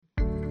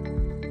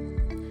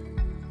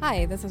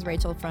Hi, this is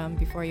Rachel from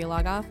Before You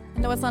Log Off.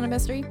 No, it's not a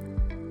mystery.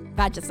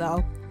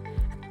 Vagisil.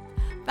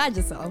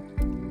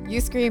 Vagisil.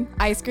 You scream,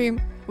 I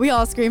scream, we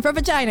all scream for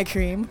vagina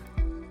cream.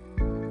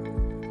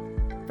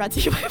 Brought to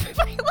you by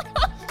Before You Log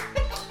Off.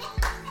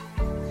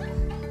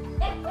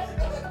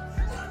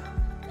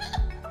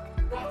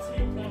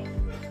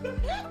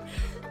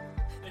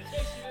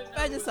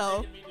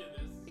 Vagisil.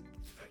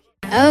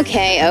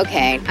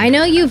 Okay. I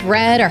know you've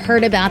read or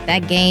heard about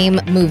that game,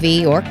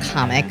 movie, or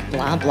comic,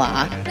 blah,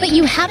 blah, but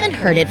you haven't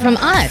heard it from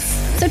us.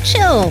 So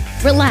chill,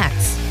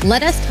 relax,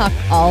 let us talk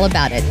all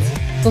about it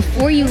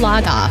before you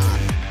log off.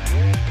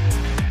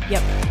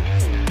 Yep.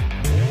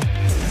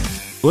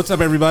 What's up,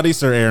 everybody?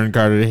 Sir Aaron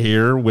Carter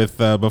here with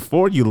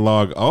Before You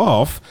Log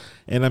Off,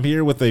 and I'm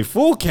here with a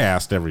full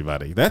cast,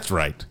 everybody. That's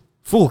right,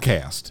 full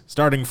cast.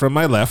 Starting from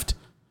my left,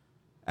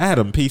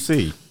 Adam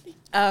PC.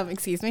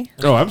 Excuse me?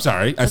 Oh, I'm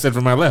sorry. I said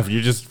from my left.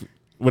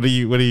 What are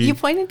you? You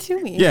pointed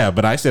to me. Yeah,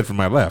 but I said from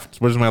my left.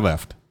 Where's my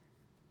left?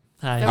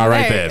 Hi. All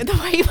right, then.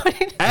 Why you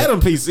pointed? Adam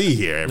PC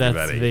here, That's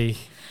everybody.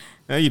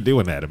 the. How you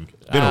doing, Adam?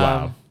 Been a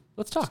while.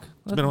 Let's talk.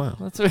 It's been a while.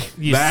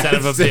 You That's son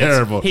of a bitch.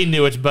 terrible. He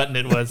knew which button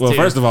it was. Well, too.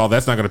 first of all,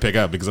 that's not going to pick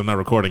up because I'm not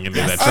recording any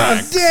of that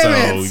track.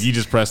 damn so it. you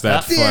just press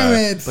that. Damn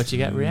it. But you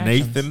got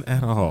reactions. Nathan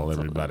at all,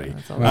 everybody.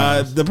 That's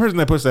all. The person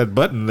that pushed that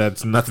button,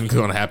 that's nothing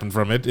going to happen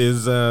from it,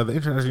 is the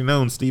internationally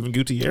known Steven I'm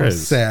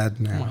Gutierrez. sad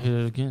now.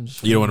 Again,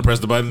 You don't want to press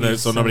the button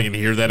so nobody can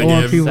hear that I want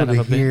again? people Son of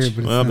to a hear, bitch. but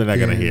it's Well, they're not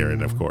going to there hear it,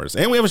 anymore. of course.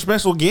 And we have a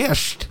special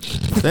guest.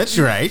 That's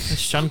right.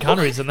 Sean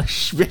Connery's in the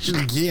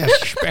Special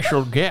guest.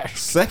 special guest.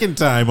 Second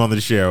time on the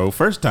show.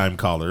 First time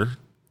caller.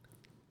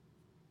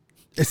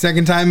 A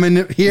second time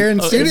here in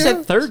Oh, studio? it's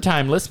a third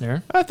time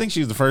listener. I think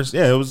she's the first.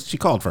 Yeah, she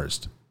called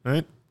first,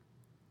 right?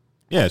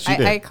 Yeah, she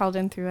did. I called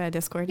in through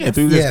Discord. Yeah, Yes.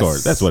 through Yes. Discord.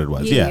 That's what it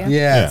was. Yeah. Yeah.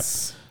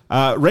 Yes.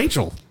 Yeah.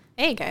 Rachel,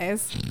 Hey,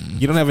 guys.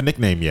 you don't have a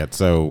nickname yet,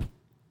 so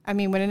I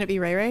mean, wouldn't it be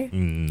Ray Ray?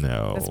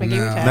 no. That's my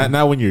gamer No. tag.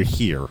 Not when you're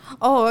here.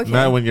 Oh, okay.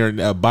 Not when your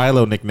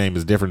Bilo nickname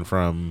is different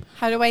from.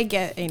 How do I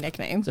get a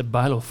nickname? It's a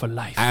Bilo for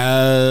life.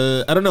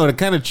 I don't know. It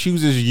kind of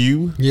chooses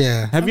you.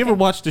 Yeah. Have you ever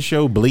watched the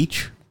show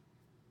Bleach?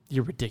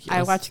 You're ridiculous.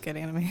 I watch good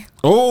anime.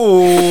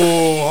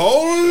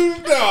 Oh,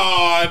 hold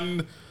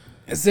on.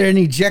 Is there an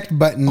eject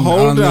button on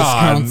Hold this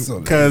on. console?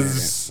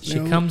 Because She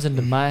comes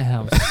into my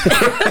house.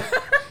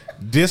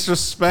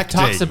 disrespecting.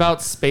 Talks about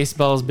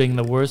Spaceballs being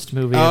the worst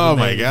movie Oh, ever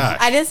my made. God.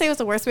 I didn't say it was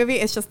the worst movie.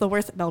 It's just the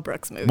worst Mel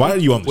Brooks movie. Why are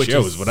you on the Which show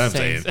is is what I'm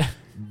saying- saying.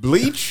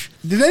 Bleach,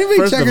 Did anybody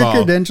First check of her all-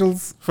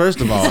 credentials?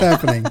 first of What's all,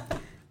 happening?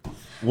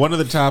 one of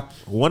the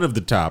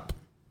top,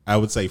 I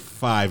would say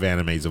 5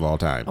 animes of all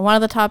time. One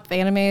of the top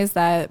animes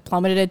that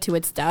plummeted to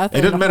its death.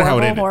 It doesn't matter how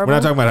it ended. We're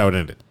not talking about how it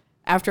ended.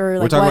 After We're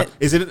like talking what? about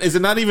is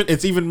it not even?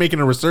 It's even making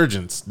a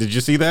resurgence. Did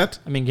you see that?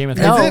 I mean, Game of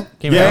No. Thrones. Is it?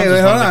 Game Yeah, of Thrones wait,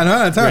 is hold one on, of the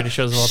hold on, time. greatest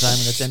shows of all time,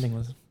 and its ending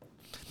was.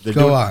 They're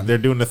Go doing, on. They're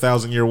doing the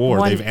 1,000-Year War.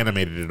 One- They've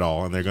animated it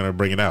all, and they're going to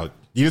bring it out.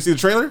 You didn't see the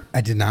trailer?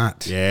 I did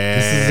not. Yeah,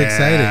 This is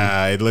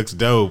exciting. It looks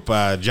dope.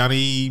 Johnny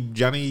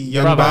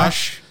Young Bravo.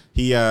 Bosch.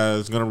 He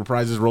is going to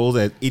reprise his roles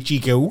as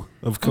Ichigo,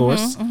 of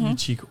course.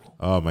 Ichigo.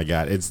 Oh my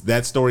God! It's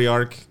that story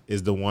arc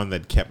is the one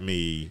that kept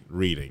me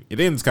reading. It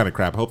ends kind of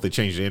crap. I hope they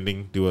change the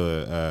ending, do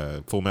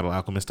a Full Metal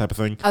Alchemist type of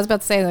thing. I was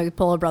about to say like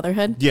pull a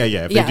Brotherhood. Yeah.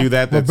 If Yeah. they do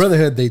that, Well, that's,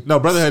 Brotherhood, they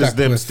Brotherhood is stuck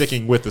them with-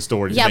 sticking with the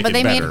story. Yeah, to but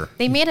make they it better.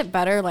 made it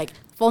better. Like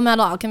Full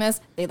Metal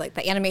Alchemist, they like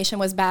the animation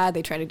was bad.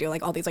 They tried to do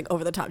like all these like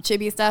over the top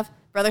chibi stuff.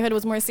 Brotherhood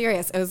was more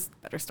serious. It was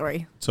a better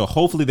story. So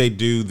hopefully they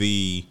do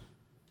the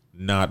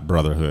not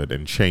Brotherhood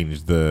and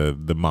change the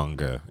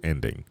manga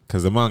ending,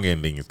 because the manga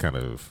ending is kind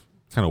of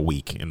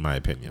weak in my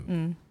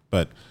opinion.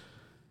 But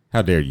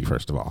how dare you?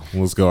 First of all,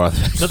 let's go on.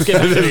 Let's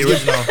get back to the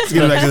original. Let's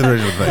get back to the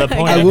original The thing.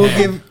 point I at will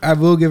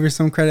hand. give her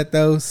some credit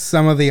though.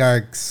 Some of the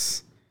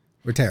arcs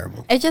were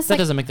terrible. It just That like,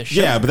 doesn't make the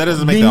show. Yeah, but that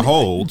doesn't make the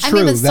whole. I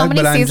mean, but so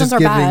many I'm seasons just are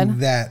giving bad.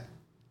 that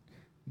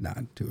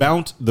nod to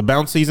it. The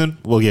bounce season,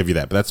 we'll give you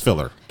that, but that's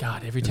filler.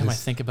 God, every time I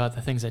think about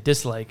the things I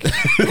dislike,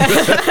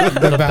 The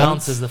the bounce.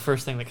 bounce is the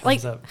first thing that comes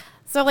like up.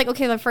 so like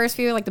okay, the first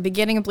few like the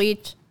beginning of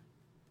Bleach.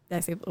 Did I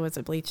say was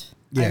it Bleach?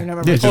 Yeah. I don't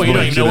remember. Yeah, which just Oh, you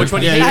don't Bleach, even know which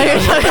one you yeah,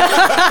 hate?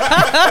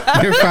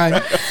 yeah. You're fine.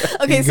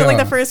 Okay, so like Go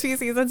the on. first few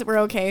seasons were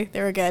okay.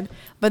 They were good.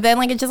 But then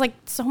like it's just like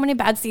so many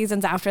bad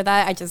seasons after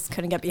that, I just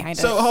couldn't get behind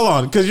So it. hold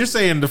on, because you're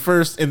saying the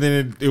first and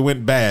then it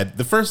went bad.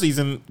 The first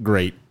season,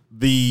 great.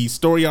 The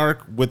story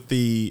arc with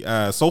the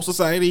Soul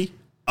Society,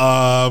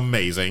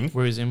 amazing.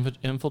 Where he's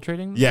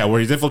infiltrating. Yeah, where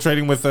he's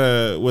infiltrating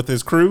with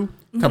his crew.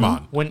 Come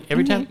on, When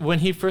every time when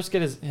he first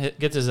gets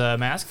his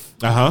mask.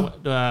 Uh-huh.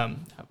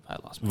 I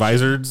lost my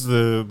Vizards.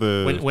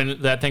 The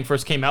when that thing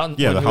first came out. And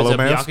Yeah, when the he was hollow a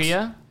masks.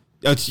 Byakuya,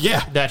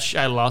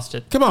 yeah. I lost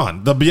it. Come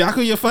on, the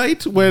Byakuya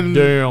fight when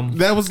Damn.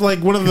 that was like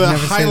one of the Never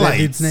say that highlights.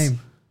 dude's name.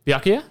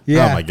 Byakuya.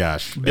 Yeah. Oh my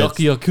gosh, It's-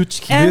 Byakuya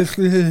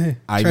Kuchiki.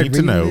 I Tried need to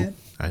reading know. it.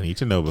 I need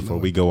to know before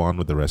we go on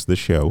with the rest of the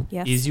show.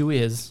 Yes. Izu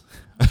is.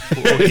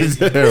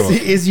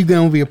 Is you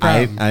gonna be a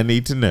problem? I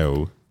need to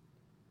know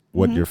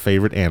what your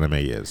favorite anime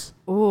is.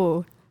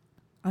 Ooh.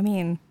 I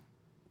mean,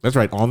 That's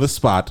right, on the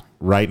spot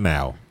right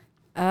now.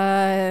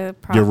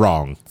 You're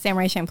wrong.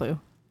 Samurai Champloo.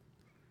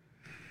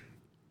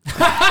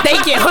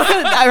 Thank you.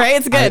 All right,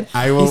 it's good.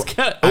 I will. He's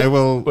got- I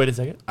will. Wait a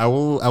second. I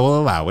will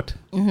allow it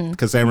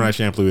because Samurai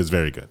Champloo is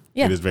very good.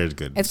 Yeah. It is very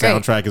good. It's the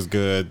great. soundtrack is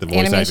good. The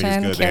voice acting is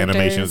Animation, good. The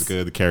animation is characters.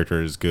 good. The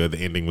character is good. The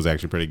ending was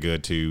actually pretty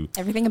good too.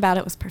 Everything about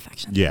it was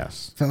perfection.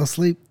 Yes. Fell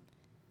asleep.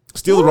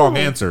 Still the wrong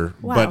Ooh. answer,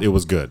 Wow. but it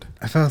was good.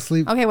 I fell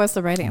asleep. Okay, what's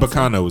the right answer?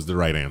 Bacano is the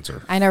right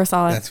answer. I never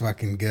saw it. That's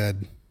fucking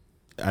good.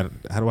 How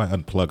do I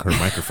unplug her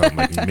microphone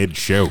like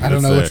mid-show? I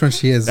don't know which one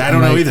she is. I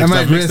don't know either. I 'cause might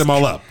I've mixed risk them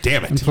all up.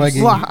 Damn it.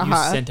 unplugging. Wow.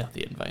 You sent out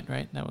the invite,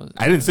 right? That was.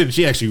 I didn't send.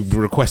 She actually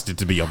requested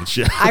to be on the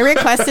show. I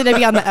requested to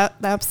be on the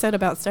episode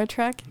about Star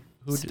Trek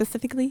Who did-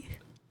 specifically.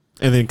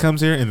 And then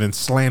comes here and then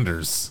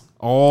slanders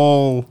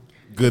all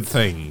good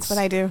things. That's what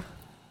I do.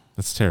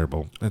 That's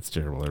terrible. That's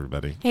terrible,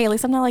 everybody. Hey, at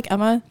least I'm not like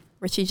Emma,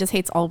 where she just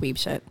hates all weeb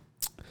shit.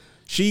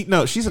 She's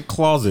a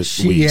closet.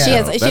 She- weeb, yeah. She though.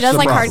 is. She That's does the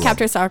like problem.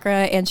 Cardcaptor Sakura,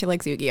 and she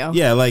likes Yu-Gi-Oh.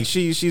 Yeah, like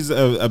she's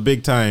a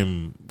big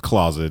time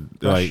closet.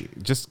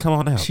 Like, just come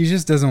on out. She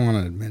just doesn't want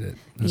to admit it.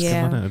 Just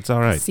come on out. Yeah. It's all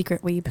right.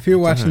 Secret weeb. If you're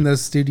watching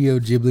those Studio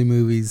Ghibli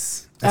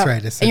movies, that's Oh,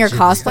 right. I said and you're Ghibli.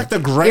 cosplay- Like the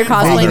You're cosplaying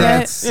grandfather. it? Yeah,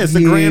 it's the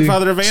Huge.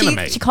 grandfather of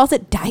anime. She calls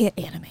it diet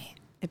anime.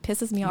 It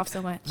pisses me off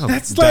so much. Oh,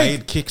 That's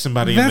diet like- kick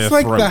somebody in their That's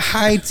like throat. the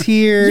high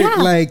tier. Yeah.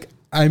 Like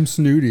I'm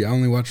snooty. I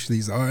only watch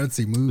these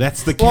artsy movies.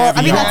 That's the Well, caveat.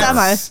 I mean,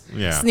 that's Emma.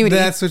 Yeah.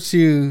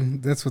 Snooty.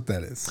 That's what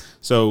that is.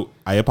 So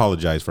I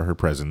apologize for her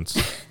presence.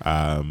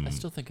 I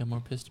still think I'm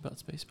more pissed about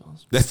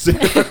Spaceballs. That's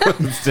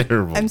that's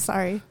terrible. I'm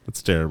sorry.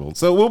 That's terrible.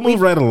 So we'll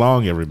move right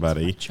along,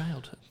 everybody.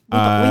 Childhood. We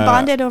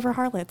bonded over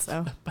harlots,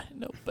 though. But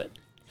no, but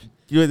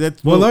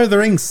Well, Lord of the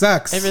Rings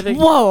sucks. everything.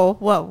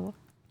 Whoa,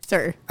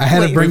 sir. I had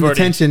to Wait, bring We've the already-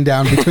 tension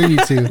down between you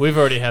two. We've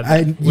already had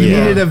I, that. you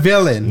needed a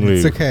villain.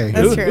 It's We've- okay.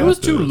 That's it, true. it was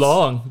too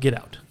long. Get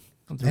out.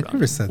 I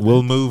never said that.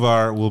 We'll move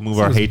our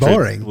Sounds hatred.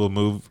 boring. We'll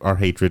move our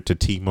hatred to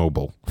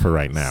T-Mobile for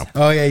right now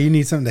Oh yeah, you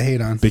need something to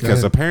hate on. Go because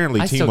ahead. apparently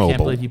I still can't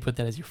T-Mobile. believe you put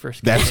that as your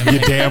first. That's game.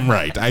 you're damn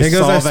right. I there goes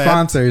saw our that.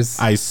 sponsors.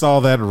 I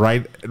saw that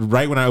right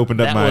when I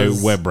opened up That my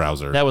was- web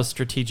browser. That was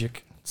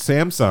strategic.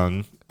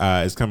 Samsung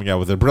is coming out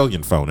with a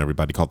brilliant phone.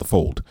 Everybody called the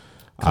Fold.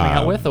 Coming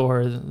out with,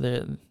 or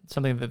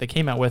something that they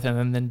came out with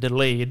and then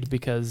delayed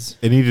because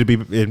It needed to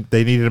be.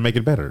 They needed to make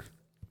it better.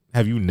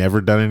 Have you never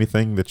done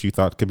anything that you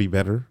thought could be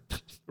better?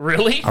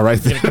 really. All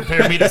right, You're gonna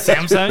compare me to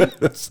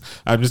Samsung.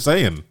 I'm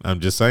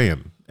just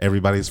saying.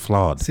 Everybody's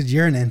flawed. Said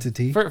you're an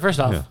entity.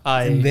 First off, Yeah.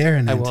 And they're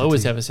an I will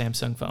always entity. have a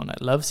Samsung phone. I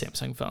love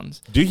Samsung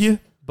phones. Do you?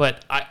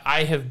 But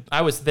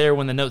I was there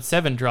when the Note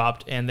 7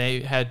 dropped and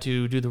they had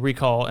to do the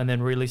recall and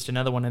then released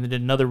another one and they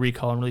did another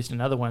recall and released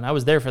another one. I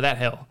was there for that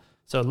hell.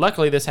 So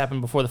luckily this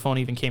happened before the phone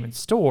even came in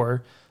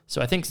store.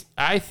 So I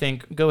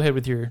think go ahead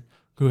with your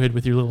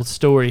little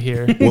story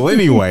here. Well,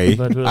 anyway,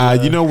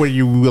 But, you know where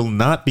you will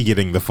not be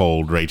getting the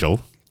Fold, Rachel?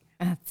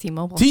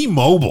 T-Mobile.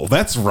 T-Mobile.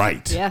 That's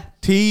right. Yeah.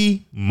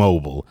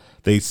 T-Mobile.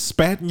 They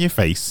spat in your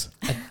face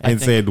and think-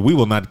 said, "We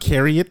will not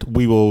carry it.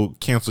 We will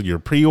cancel your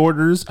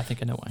pre-orders. I think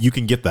I know why. You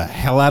can get the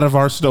hell out of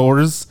our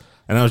stores."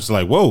 And I was just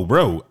like, "Whoa,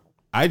 bro!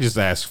 I just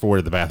asked for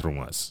where the bathroom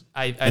was,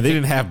 I and think, they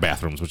didn't have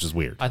bathrooms, which is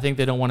weird." I think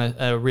they don't want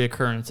a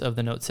reoccurrence of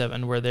the Note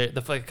 7 where they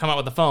come out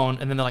with the phone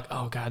and then they're like,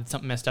 oh God,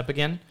 something messed up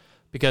again.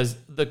 Because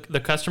the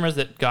customers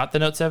that got the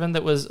Note 7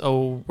 that was,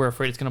 oh, we're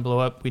afraid it's going to blow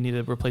up. We need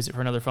to replace it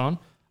for another phone.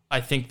 I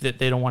think that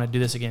they don't want to do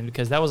this again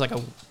because that was like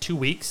 2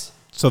 weeks.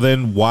 So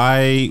then,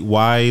 why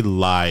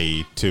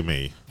lie to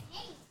me?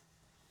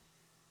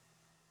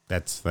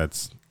 That's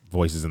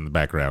voices in the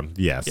background.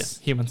 Yes. Yes,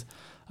 humans.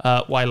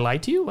 Why lie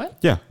to you? What?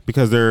 Yeah,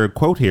 because their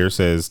quote here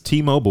says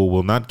T-Mobile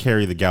will not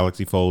carry the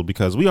Galaxy Fold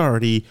because we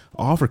already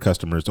offer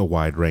customers a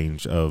wide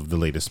range of the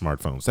latest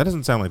smartphones. That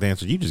doesn't sound like the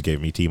answer you just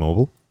gave me,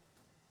 T-Mobile.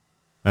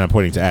 And I'm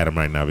pointing to Adam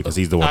right now because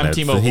he's the one I'm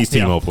T-Mobile, he's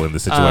yeah. T-Mobile in the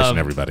situation.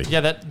 Everybody.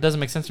 Yeah, that doesn't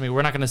make sense to me.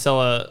 We're not going to sell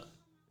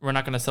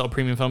a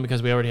premium phone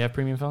because we already have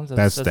premium phones.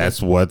 That's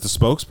what the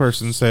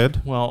spokesperson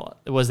said. Well,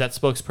 was that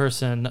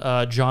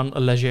spokesperson John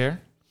Leger?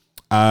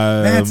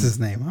 That's his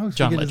name. I always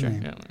John forget his Ledger.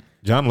 name. Yeah.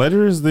 John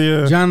Ledger is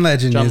the John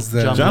Legend John- is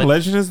the. John- John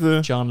Legend is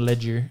the John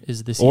Ledger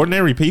is the CEO.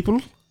 ordinary people.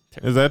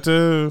 Is that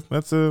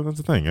that's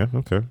a thing? Yeah.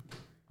 Okay.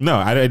 No,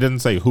 it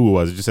didn't say who it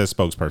was. It just says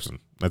spokesperson.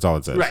 That's all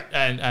it says. Right,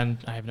 and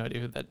I have no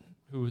idea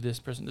who this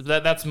person is.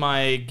 That's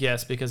my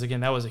guess because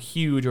again, that was a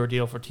huge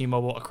ordeal for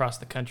T-Mobile across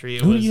the country.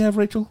 It Who do was you have,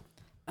 Rachel?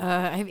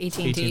 I have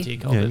AT&T. AT&T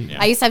called Yeah. it. Yeah.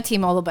 I used to have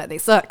T-Mobile, but they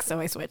suck, so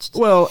I switched.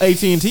 Well,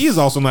 AT&T is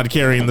also not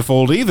carrying the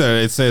Fold either.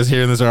 It says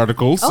here in this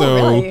article. So,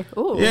 really?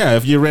 Ooh. yeah,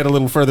 if you read a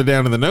little further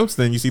down in the notes,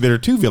 then you see there are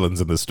two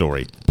villains in this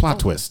story. Plot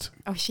twist.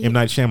 Oh, shit. M.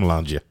 Night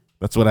Shyamalan. You.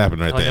 That's what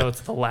happened right I know there.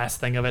 it's the last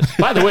thing of it.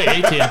 By the way,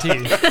 AT&T.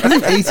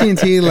 Isn't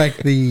AT&T like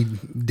the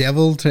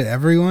devil to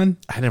everyone?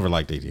 I never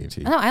liked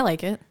AT&T. No, I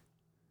like it.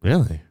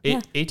 Really?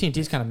 Yeah. AT&T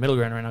is kind of middle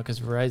ground right now because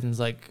Verizon's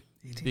like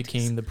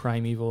became the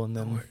prime evil, and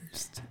then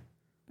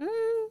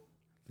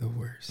The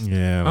worst.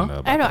 Yeah, I don't Huh? know.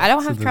 about I don't know. that. I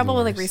don't So have they're trouble the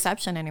with like worst.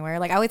 reception anywhere.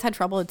 Like I always had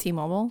trouble with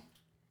T-Mobile,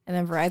 and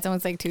then Verizon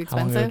was like too how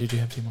long ago expensive. did you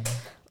have T-Mobile?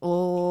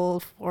 Oh,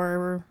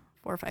 4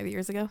 or 5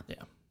 years ago.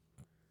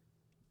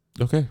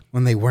 Okay.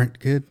 When they weren't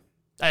good.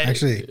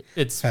 Actually,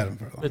 it's Had them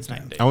for a long it's time.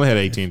 9 days. I only had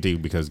AT&T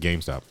because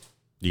GameStop.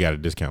 You got a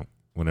discount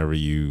whenever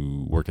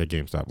you work at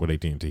GameStop with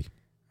AT&T.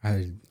 I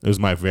It was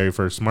my very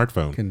first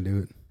smartphone. couldn't do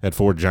it. Had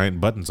 4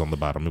 giant buttons on the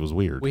bottom. It was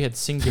weird. We had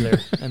Singular,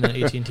 and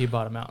then AT&T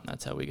bought them out, and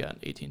that's how we got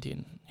AT&T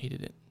and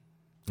hated it.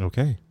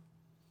 Okay.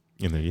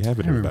 And there you have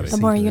it, I remember everybody. The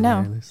more you Singular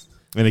know. Wireless.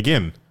 And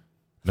again,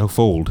 no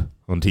fold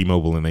on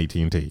T-Mobile and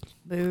AT&T.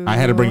 Boo. I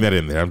had to bring that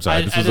in there. I'm sorry.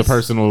 I This was a just-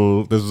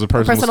 personal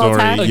personal story.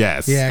 attack?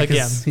 Yes. Yeah, Again,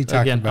 'cause he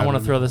talked about I want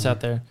it to throw in this the- out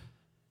there.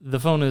 The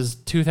phone is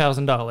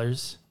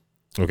 $2,000.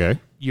 Okay.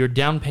 Your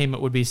down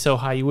payment would be so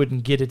high you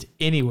wouldn't get it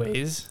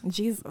anyways.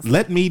 Jesus.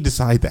 Let me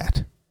decide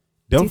that.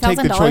 Don't take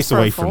the $2,000 choice for a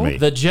away from phone? me.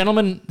 The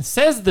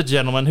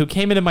gentleman who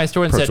came into my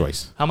store and Pro-choice.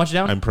 said, "How much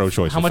down? I'm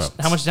pro-choice How for much? phones.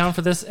 How much down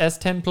for this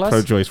S10 Plus?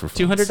 Pro-choice for phones.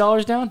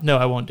 $200 down? No,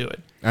 I won't do it.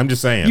 I'm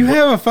just saying. You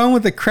have a phone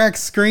with a cracked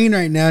screen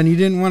right now, and you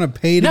didn't want to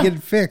pay to No. get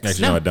it fixed.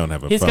 Actually, no, I don't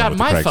have a He's phone. got with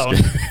my the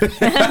cracked phone.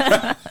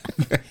 screen.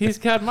 He's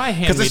got my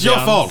hand. Because it's your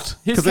fault.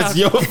 Because it's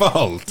your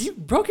fault. You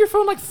broke your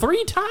phone like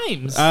 3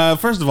 times.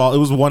 First of all, it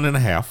was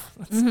 1.5.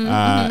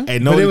 And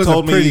But nobody it was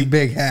told a pretty me.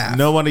 big half.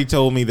 Nobody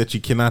told me that you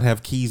cannot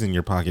have keys in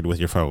your pocket with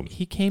your phone.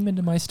 He came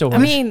into my store. I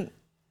mean,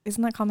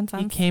 isn't that common he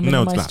sense? came No,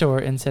 into it's my not. store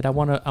and said, "I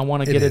want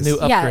to It get is. a new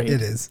Yeah. upgrade."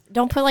 It is.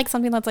 Don't put like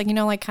something that's like,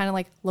 like kind of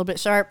like a little bit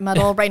sharp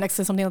metal right next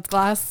to something that's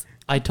glass.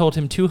 I told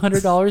him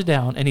 $200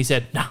 down, and he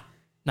said, "No,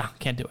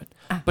 can't do it."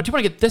 But you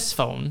want to get this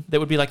phone that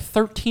would be like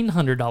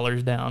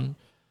 $1,300 down?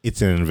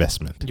 It's an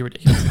investment. You're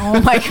ridiculous. Oh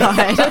my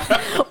God.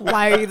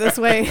 Why are you this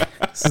way?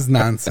 This is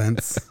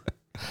nonsense.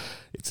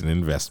 It's an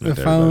investment.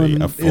 The everybody.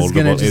 phone A is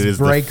gonna foldable. just It is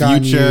break the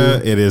on future.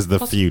 you. It is the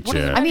Plus, what is future.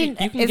 it? I mean,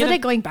 You can isn't get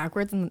it going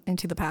backwards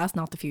into the past,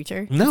 not the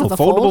future? No, It's a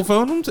foldable fold?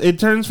 phones. It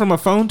turns from a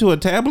phone to a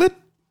tablet.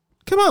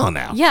 Come on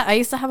now. Yeah, I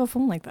used to have a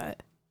phone like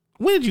that.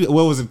 When did you?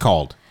 What was it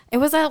called? It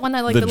was that one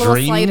that like The the little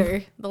Dream?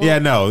 slider. The little, Yeah,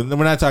 no,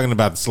 we're not talking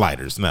about the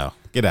sliders. No,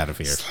 get out of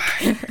here.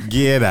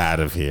 Get out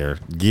of here.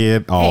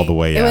 Get all Hey, the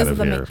way it out was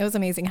of here. It was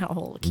amazing how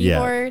whole Yeah.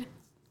 keyboard.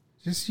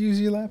 Just use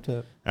your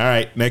laptop. All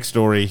right, next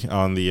story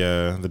on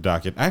the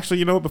docket. Actually,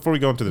 you know what? Before we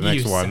go into the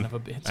next You one, son of a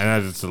bitch.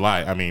 and it's a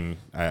lie. I mean,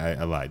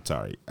 I lied.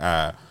 Sorry,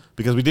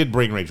 because we did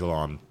bring Rachel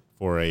on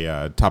for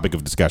a topic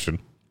of discussion.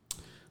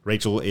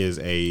 Rachel is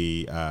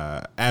a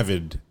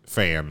avid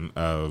fan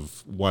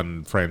of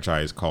one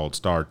franchise called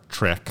Star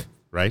Trek.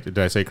 Right? Did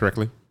I say it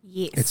correctly?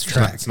 Yes. It's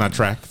track. It's not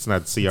Trek. It's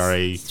not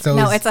CRA. So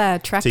No, it's a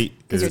Trek. T-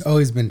 is it's it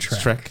always been It's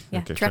track. Trek? Yeah,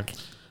 Okay, Trek.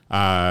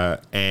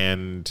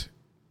 and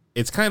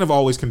it's kind of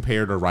always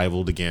compared or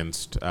rivaled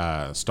against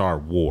Star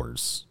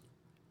Wars.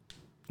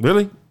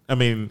 Really? I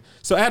mean,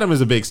 so Adam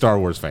is a big Star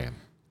Wars fan.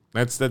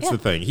 That's Yeah. the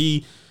thing.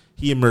 He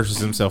immerses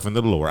himself in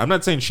the lore. I'm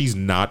not saying she's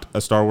not a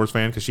Star Wars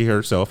fan because she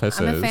herself has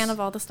I'm says. a fan of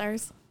all the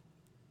stars.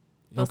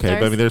 Both Okay, but I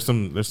stars.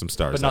 mean, there's some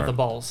stars, but not there. the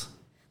balls.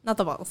 Not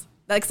the balls.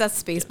 That's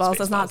space balls.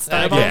 That's not Spaceballs.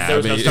 star Yeah, balls. Yeah,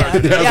 There's I no mean,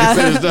 stars. Yeah.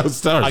 there's no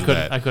stars. in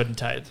that. I couldn't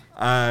tie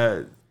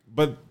it.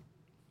 But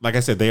like I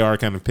said, they are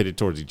kind of pitted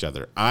towards each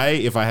other.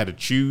 If I had to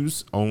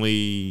choose,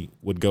 only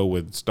would go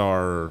with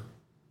Star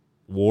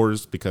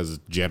Wars because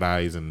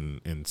Jedis and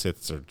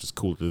Siths are just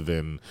cooler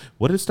than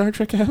what did Star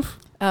Trek have?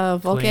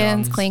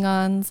 Vulcans,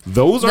 Klingons.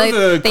 Those are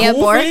the They have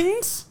cool Borg.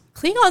 things.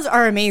 Klingons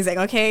are amazing.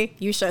 Okay,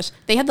 you shush.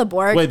 They have the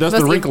Borg. Wait, that's Most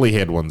the evil- wrinkly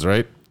head ones,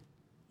 right?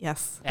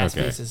 Yes. Ass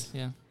Okay. faces.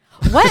 Yeah.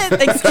 What?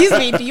 Excuse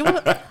me. Do you?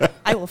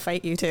 I will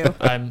fight you too,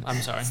 I'm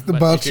sorry. the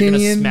but if you're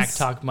gonna Balchinians. smack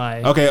talk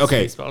my Okay.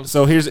 Spaceballs-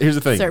 So here's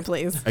the thing. sir.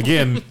 Please.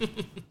 Again,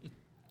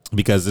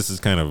 because this is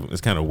kind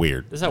of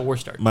weird. This is how war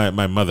starts. My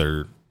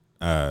mother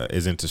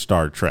is into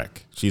Star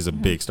Trek. She's a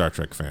big Star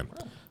Trek fan.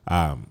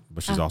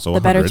 But she's also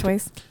the better 100.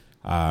 choice.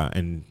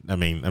 And I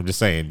mean, I'm just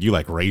saying, you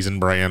like Raisin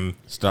Bran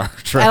Star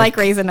Trek. I like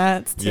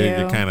Raisinets too.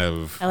 You're kind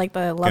of I like the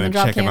kind lemon of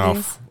drop checking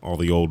candies. off all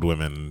the old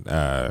women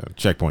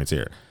checkpoints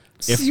here.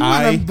 If you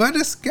want a I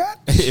butterscotch?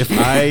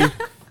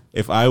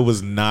 if I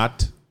was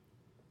not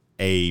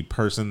a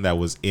person that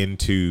was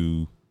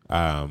into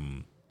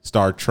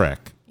Star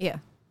Trek, Yeah.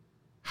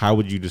 how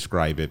would you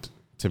describe it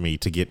to me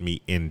to get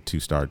me into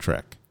Star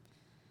Trek?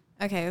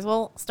 Okay.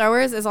 Well, Star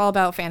Wars is all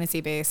about fantasy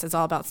based. It's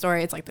all about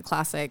story. It's like the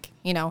classic,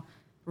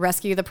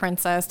 rescue the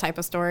princess type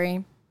of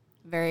story.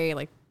 Very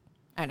like,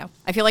 I don't know.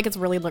 I feel like it's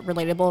really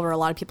relatable where a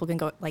lot of people can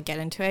go get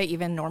into it,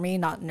 even normie,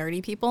 not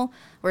nerdy people.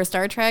 Where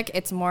Star Trek,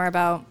 it's more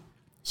about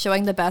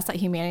showing the best that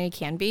humanity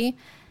can be.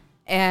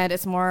 And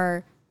it's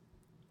more,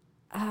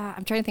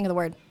 I'm trying to think of the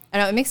word. I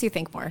know it makes you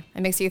think more.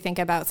 It makes you think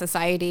about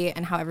society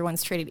and how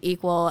everyone's treated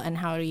equal and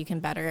how you can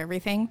better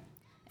everything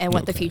and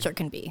what the Okay. future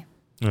can be.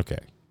 Okay,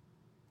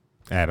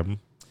 Adam,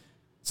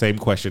 same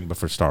question, but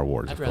for Star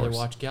Wars. I'd of rather course.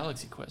 watch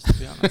Galaxy Quest, to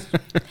be honest.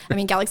 I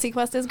mean, Galaxy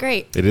Quest is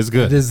great. It is It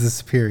good. is the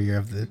superior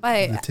of the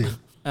But-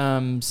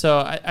 two. So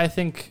I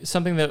think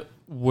something that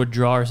would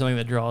draw or something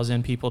that draws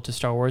in people to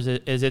Star Wars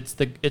is it's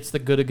the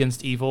good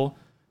against evil,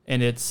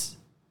 and it's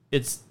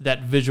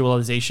that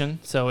visualization.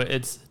 So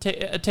it's take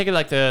it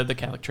like the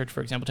Catholic Church,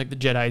 for example. Take the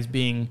Jedis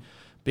being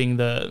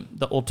the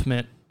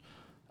ultimate,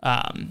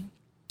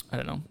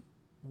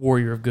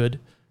 warrior of good,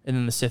 and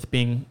then the Sith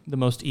being the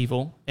most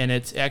evil. And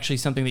it's actually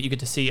something that you get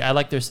to see. I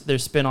like their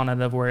spin on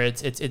it of where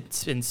it's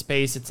in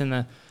space. It's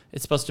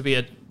supposed to be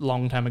a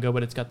long time ago,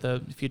 but it's got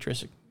the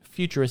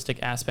futuristic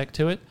aspect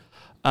to it.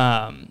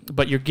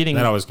 But you're getting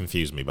That always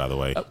confused me, by the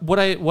way. what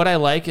I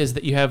like is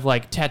that you have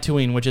like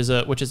Tatooine, which is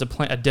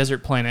a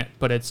desert planet,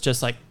 but it's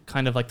just like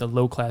kind of like the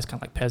low class, kind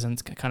of like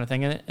peasants kind of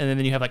thing in it. And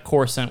then you have like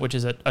Coruscant, which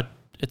is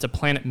it's a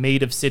planet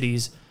made of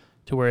cities,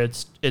 to where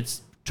it's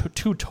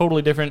two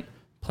totally different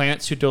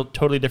planets, two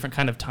totally different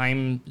kind of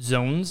time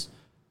zones,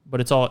 but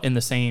it's all in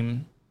the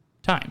same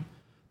time.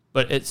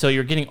 But so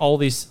you're getting all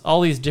these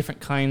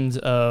different kinds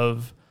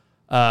of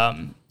I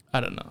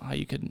don't know how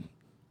you could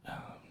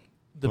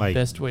the Like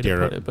best way to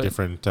put it, but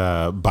different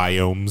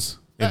biomes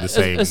in the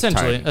same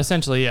time.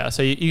 Essentially, yeah.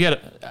 So you got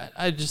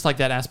I just like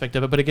that aspect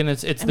of it. But again,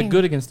 it's the mean,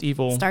 good against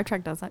evil. Star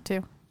Trek does that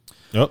too.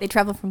 Yep. They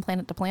travel from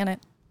planet to planet,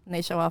 and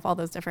they show off all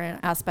those different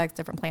aspects,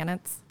 different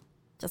planets,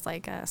 just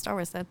like Star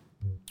Wars did.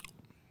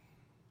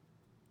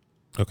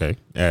 Okay,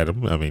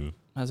 Adam. I mean,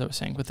 As I was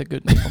saying, with the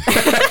good and evil.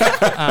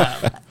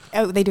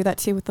 Oh, they do that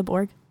too with the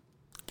Borg.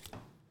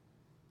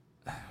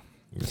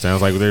 it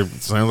sounds like they're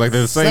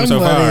the same so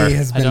far. Somebody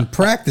has I been don't-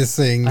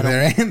 practicing I don't-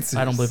 their answers.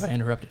 I don't believe I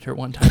interrupted her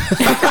one time.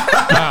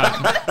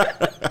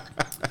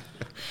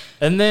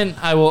 And then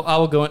I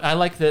will go. I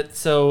like that.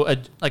 So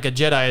like a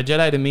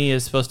Jedi to me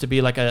is supposed to be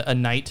like a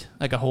knight,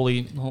 like a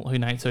holy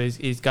knight. So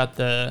he's got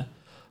the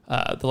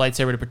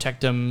lightsaber to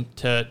protect him,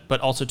 but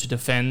also to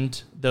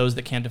defend those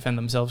that can't defend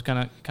themselves,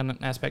 kind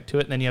of aspect to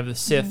it. And then you have the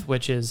Sith,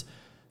 which is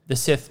the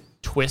Sith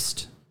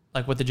twist,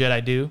 like what the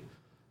Jedi do.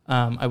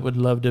 I would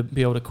love to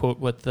be able to quote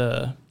what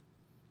the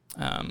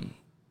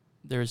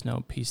there is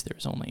no peace,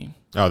 there's only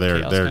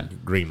They're chaos,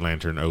 Green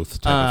Lantern oath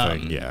type of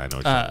thing. Yeah, I know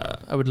what you're talking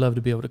about. I would love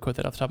to be able to quote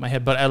that off the top of my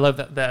head, but I love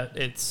that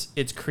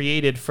it's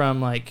created from,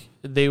 like,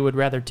 they would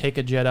rather take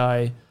a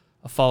Jedi,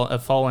 a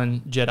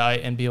fallen Jedi,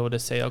 and be able to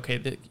say,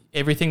 okay,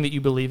 everything that you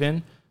believe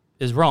in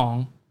is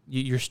wrong.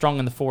 You're strong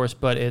in the Force,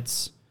 but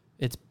it's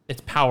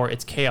power,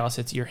 it's chaos,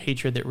 it's your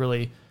hatred that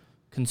really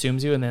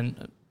consumes you. And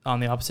then on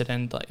the opposite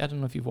end, like, I don't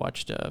know if you've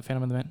watched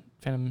Phantom of the Menace.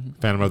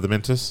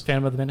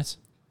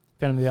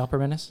 Phantom of the Opera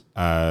Menace.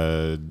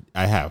 I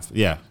have,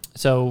 yeah.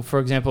 So, for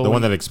example, The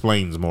one that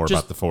explains more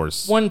just about the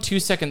Force.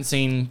 1-2 second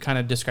scene kind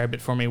of described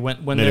it for me.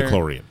 When they're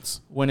Midichlorians.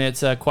 when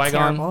it's Terrible.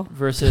 Qui-Gon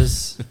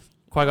versus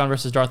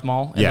Darth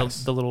Maul, and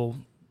Yes. the little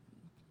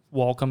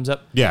wall comes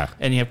up, Yeah.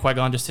 and you have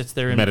Qui-Gon just sits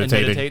there and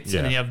Meditating, meditates, yeah.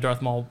 and then you have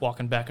Darth Maul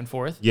walking back and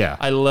forth. Yeah.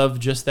 I love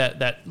just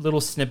that little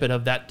snippet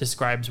of that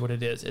describes what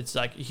it is. It's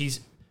like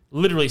he's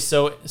literally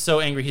so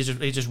angry, he's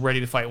just ready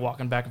to fight,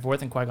 walking back and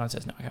forth, and Qui-Gon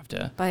says, "No, I have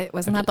to." But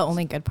wasn't that the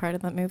only good part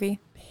of that movie?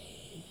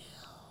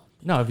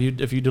 No, if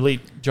you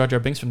delete Jar Jar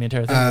Binks from the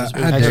entire thing, How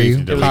dare Actually, you?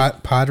 you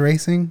delete- Pod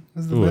racing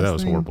was the Ooh, best that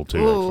was thing? horrible too,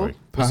 Ooh.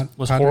 actually.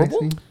 Was horrible?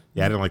 racing?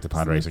 Yeah, I didn't like the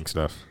pod racing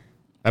stuff.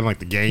 I didn't like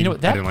the game. you know what,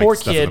 I that didn't poor like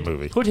the stuff in kid the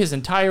movie. put his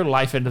entire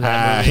life into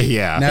that movie.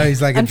 Yeah. Now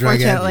he's like a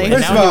drug Unfortunately.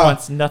 addict. And now he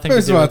wants nothing to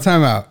First do of all, with-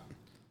 time out.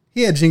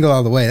 He had Jingle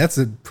All the Way. That's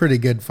a pretty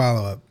good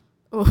follow up.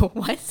 Oh,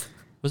 what?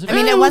 Was it? I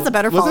mean, it was a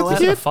better Was it the follow-up.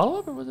 Was it a kid?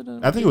 follow-up or was it?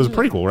 I think it was a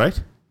prequel,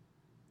 right?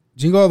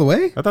 Jingle All the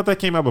Way? I thought that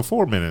came out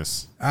before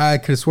Menace. I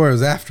could have swore it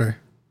was after.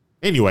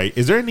 Anyway,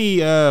 is there any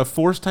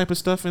Force type of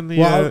stuff in the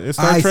Well,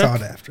 Star I Trek? saw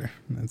it after.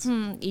 That's,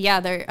 Yeah,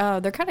 there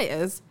kind of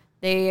is.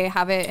 They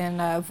have it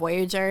in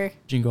Voyager.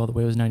 Jingle All the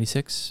Way was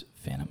 96.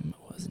 Phantom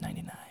was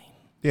 99.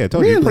 Yeah, I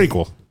told you, Really?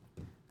 prequel.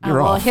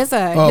 You're Well, off. his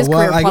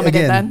career plummeted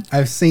then.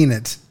 I've seen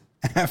it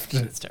after.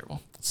 It's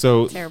terrible.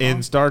 So Terrible.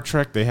 in Star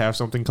Trek, they have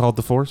something called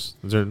the Force.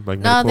 Is there like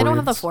No, they don't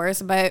have the midichlorians?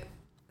 Force, but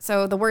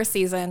so the worst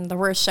season, the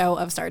worst show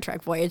of Star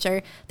Trek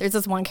Voyager, there's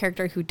this one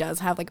character who does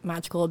have like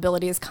magical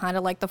abilities, kind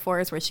of like the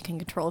Force, where she can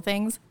control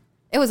things.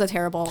 It was a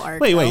terrible arc.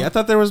 Wait, though. I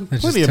thought there was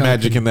just plenty of tell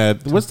magic me. in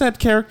that. What's that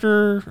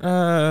character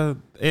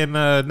in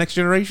Next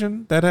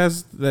Generation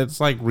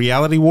that's like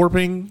reality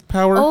warping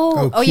power?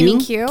 Oh, you mean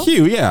Q?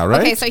 Q, yeah,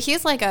 right. Okay, so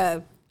he's like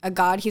a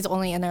god. He's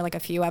only in there like a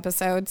few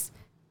episodes.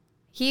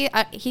 He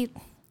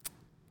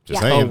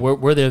Just yeah. saying.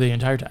 We're there the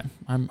entire time.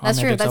 That's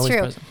true. That's true.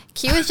 Present.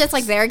 Q is just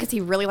like there because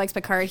he really likes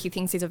Picard. He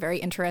thinks he's a very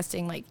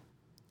interesting, like,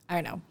 I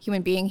don't know,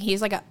 human being.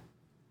 He's like I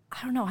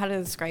don't know how to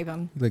describe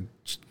him. He like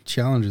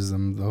challenges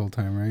them the whole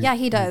time, right? Yeah,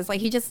 he does. Like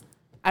he just,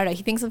 I don't know.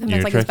 He thinks of him You're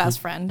as a like his Trekkie? best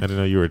I friend. didn't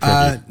know you were a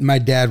Trekkie. My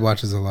dad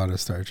watches a lot of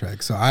Star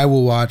Trek, so I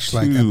will watch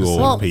like Two episodes.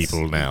 old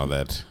people now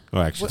that.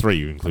 Well, actually, three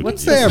you included.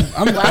 Let's say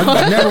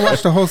I've never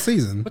watched the whole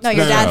season. No,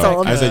 your dad's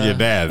old. I said your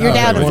dad. Your I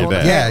dad was is your old.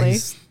 dad. Yeah, Apparently.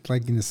 he's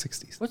like in his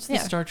 60s. What's the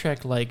Yeah. Star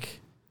Trek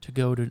like to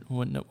go to?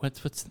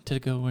 What's to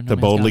go where? To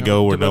nobody's boldly gone?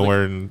 go where To boldly-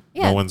 nowhere and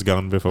Yeah. no one's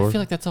gone I before.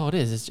 feel like that's all it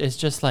is. It's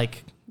just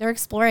like They're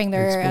exploring.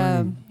 They're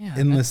Exploring yeah,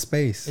 endless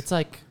space. It's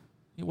like,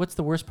 what's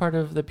the worst part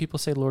of that people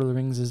say Lord of the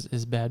Rings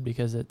is bad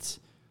because it's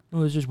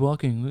just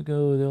walking. We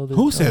go.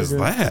 Who says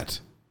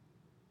that?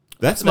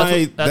 That's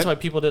my. That's that- why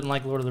people didn't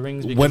like Lord of the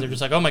Rings because When- they're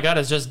just like, oh my god,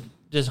 it's just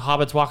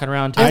hobbits walking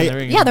around taking the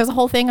ring. yeah. There's a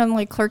whole thing on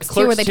like Clerks 2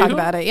 where Clerks they talk 2?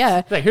 about it.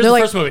 Yeah. Like, here's They're the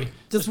like, first movie.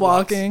 just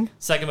walks. walking.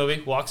 Second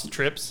movie walks,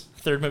 trips.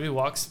 Third movie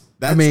walks.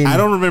 That's, I mean-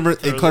 don't remember.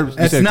 Throw Clerks,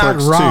 you It's said not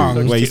Clerks wrong.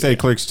 2. Wait, you Clerks 2, said yeah.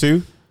 Clerks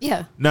 2?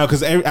 Yeah. No,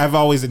 because I've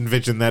always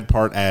envisioned that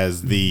part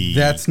as the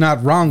That's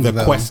not wrong the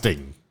though.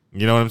 questing.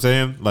 You know what I'm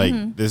saying? Like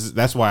Mm-hmm.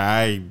 that's why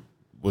I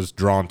was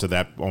drawn to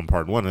that on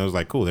part one. It was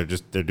like, cool,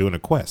 they're doing a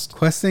quest.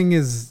 Questing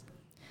is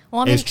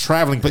Well, I mean, is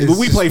traveling. But It's when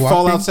we just play walking?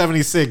 Fallout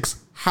 76,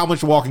 how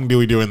much walking do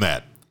we do in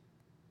that?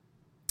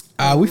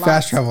 We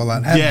fast travel a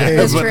lot.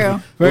 That's but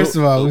true. First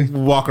of all, we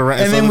walk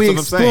around, and then we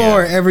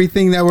explore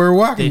everything that we're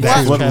walking.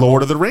 That's to. what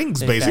Lord of the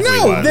Rings They basically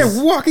fast- No, was.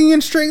 they're walking in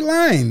straight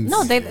lines.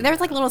 no, there's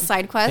like little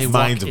side quests. They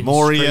Mines walk of in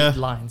Moria.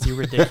 straight lines. You're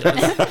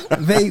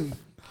ridiculous.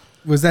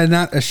 Was that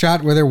not a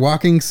shot where they're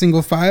walking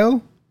single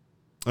file?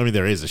 I mean,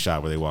 there is a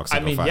shot where they walk I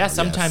single mean, file, yeah,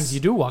 sometimes yes. you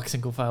do walk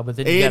single file, but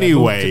then you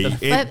Anyway, gotta move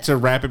to the But- to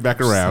wrap it back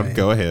around, saying.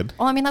 go ahead.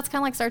 Well, I mean, that's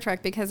kind of like Star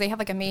Trek because they have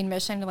like a main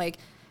mission to like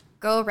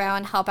go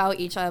around, help out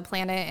each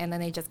planet, and then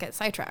they just get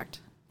sidetracked.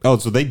 Oh,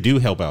 so they do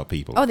help out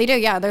people. Oh, they do.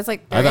 Yeah, there's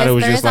like I thought it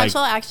was there just is like-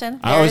 actual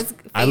action. I There's was-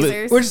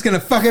 phasers. We're just gonna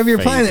fuck up your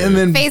planet and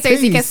then phasers.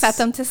 You can peace. set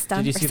them to stun.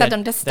 Did you Or see set that,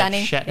 them to that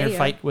stunning. Shatner There you go.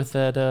 fight with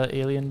that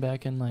alien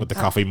back in like With the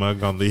coffee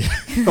mug on the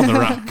on the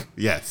rock.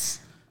 Yes.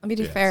 Let me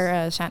be Yes. fair.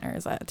 Shatner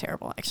is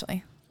terrible,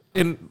 actually.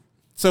 And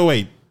so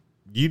wait,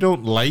 you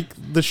don't like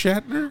the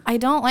Shatner? I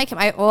don't like him.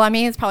 I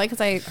mean, it's probably because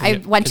I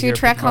went Because to you're a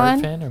Picard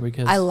TrekCon. fan, or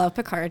because I love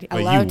Picard. I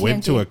Wait, love you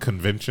went TNG. to a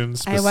convention I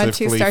specifically went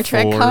to Star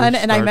Trek for Con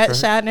and I Star met Trek?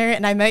 Shatner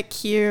and I met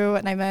Q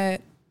and I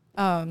met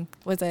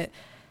was it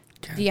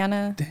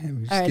Deanna Damn,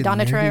 you're just or getting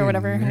Donna Troy nerdy or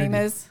whatever and her name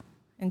nerdy. is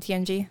in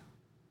TNG.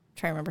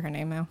 Try to remember her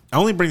name now. I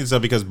only bring this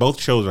up because both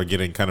shows are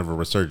getting kind of a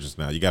resurgence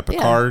now. You got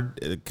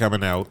Picard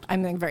coming out.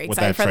 I'm like, very With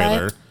excited that for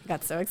trailer. that.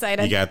 Got so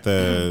excited. You got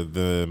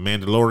the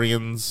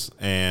Mandalorians,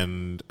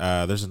 and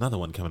there's another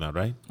one coming out,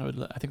 right?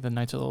 I think the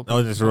Knights of the Old Oh,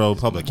 it's the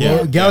Republic. Well,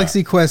 Yeah,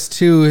 Galaxy Quest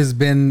 2 has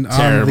been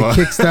Terrible. on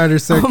the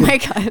Kickstarter circuit Oh my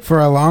God. for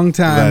a long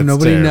time. That's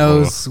Nobody terrible.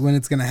 knows when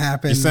it's gonna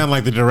happen. You sound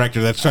like the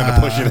director that's trying to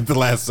push it at the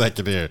last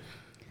second here.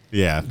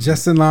 Yeah.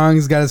 Justin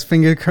Long's got his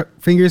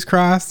fingers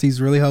crossed.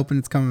 He's really hoping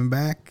it's coming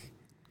back.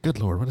 Good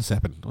Lord, what has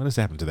happened? What has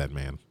happened to that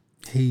man?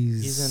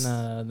 He's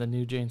in the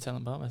new Jay and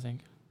Silent Bob, I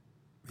think.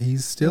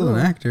 He's still an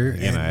actor.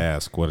 Again, and I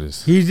ask, what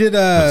is? he did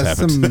what's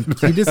happened?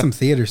 he did some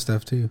theater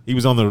stuff too. He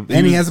was on the. And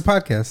he was- has a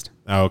podcast.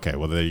 Oh, okay,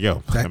 well there you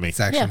go. I mean, It's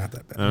actually Yeah. not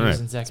that bad. all He was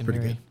right. in Zack and pretty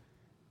Mary.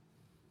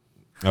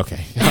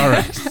 Okay. All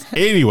right.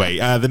 Anyway,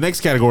 the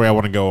next category I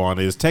want to go on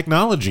is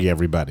technology.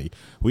 Everybody,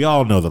 we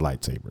all know the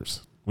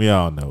lightsabers. We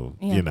all know.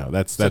 Yeah. You know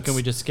that's. So can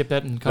we just skip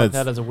that and count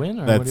that's- that as a win?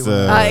 Or what do that's, you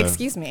want?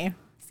 Excuse me.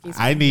 Excuse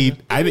me. I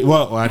need.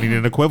 Well, I need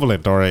an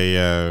equivalent or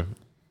a.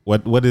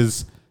 What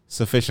is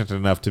sufficient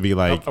enough to be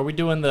like? Are we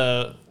doing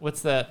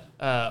what's that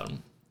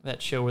that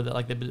show where the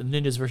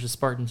ninjas versus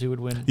Spartans, who would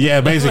win?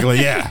 Yeah,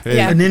 basically, yeah.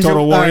 Yeah. A ninja-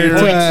 Total Warrior.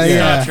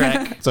 yeah. Star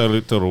Trek.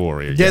 Total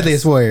Warrior.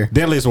 Deadliest yes. Warrior.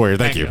 Deadliest Warrior.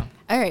 Thank you.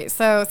 All right,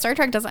 so Star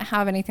Trek doesn't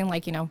have anything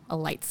like a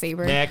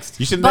lightsaber. Next.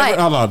 You should But,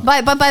 never. Hold on.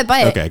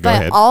 but Okay, go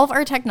ahead. all of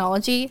our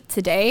technology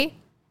today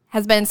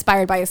has been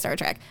inspired by Star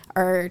Trek.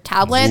 Our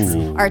tablets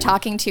Ooh. are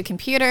talking to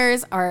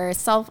computers, our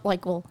cell phones.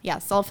 when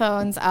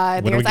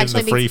are we There's getting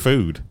actually the free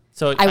food?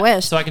 So I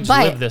wish, So I can just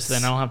but- live this.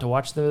 Then I don't have to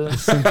watch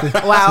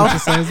the.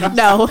 wow,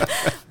 no,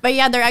 but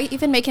yeah, they're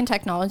even making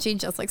technology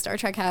just like Star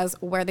Trek has,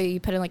 where they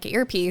put in like an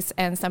earpiece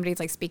and somebody's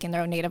like speaking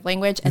their own native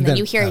language, and then That-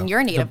 you hear in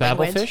your the native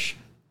language. Babblefish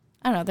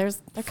I don't know.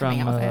 They're coming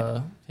from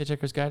out with it.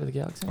 Hitchhiker's Guide to the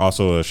Galaxy.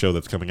 Also, a show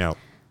that's coming out.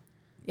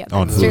 Yeah,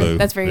 on that's true. Hulu.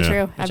 That's very Yeah.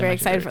 true. Which I'm I'm very actually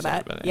excited very for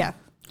that. excited about, Yeah.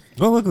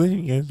 Oh, look, there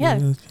you go.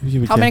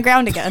 Yeah. Common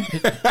ground again.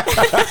 Okay.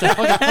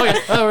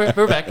 Oh,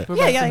 we're back. We're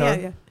back.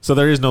 Yeah. So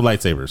there is no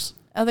lightsabers.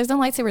 Oh, there's no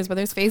lightsabers, but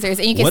there's phasers,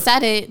 and you can What?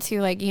 set it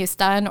to like you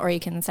stun, or you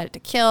can set it to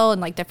kill,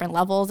 and like different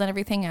levels and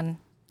everything. And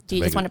do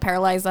you Make just want it- to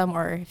paralyze them,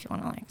 or if you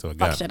want to like So a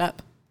fuck gun. shit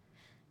up?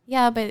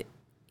 Yeah, but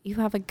you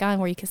have a gun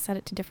where you can set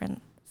it to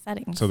different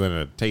settings. So then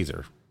a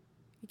taser.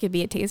 It could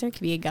be a taser, it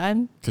could be a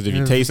gun, Because if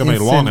you Yeah, tase somebody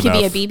instant- long it could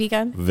enough, be a BB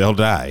gun. they'll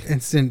die.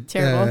 Instant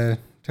Terrible.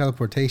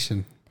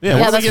 teleportation. Yeah, Yeah,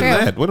 when are we that's getting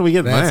true. that? When are we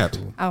getting That's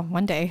that? cool. Oh,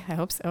 one day I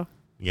hope so.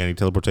 You got any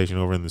teleportation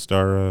over in the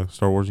Star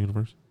Wars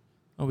universe?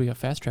 Oh, we got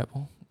fast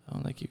travel. Oh,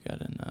 like you got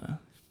in.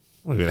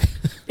 What is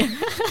that?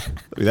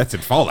 That's in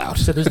Fallout.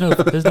 So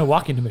there's no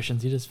walking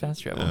dimensions. You just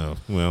fast travel. Oh,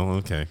 well,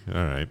 okay.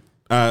 All right.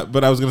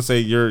 But I was going to say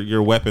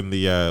your weapon,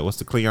 the what's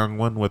the Klingon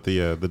one with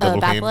the double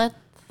hand? Backflip.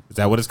 Is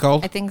that what it's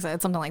called? I think so.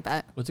 It's something like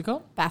that. What's it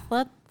called?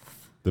 Backflip.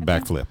 The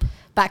backflip.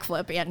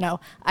 Backflip. Yeah, no.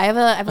 I have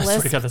a I swear to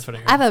lisp. God, that's what I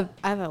heard.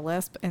 I have a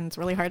lisp, and it's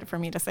really hard for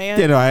me to say it.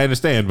 Yeah, no, I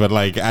understand, but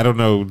like I don't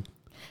know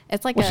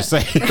It's like what a you say.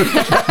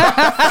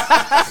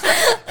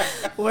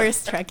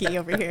 worst Trekkie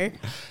over here.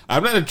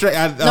 I'm not a trick.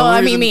 No,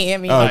 I mean me. I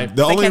mean, Oh, I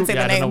the only can't say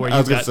Yeah, the I don't know name. where I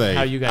was you gonna got say.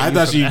 how you got. I you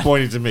thought from she that.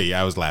 pointed to me.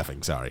 I was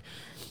laughing. Sorry.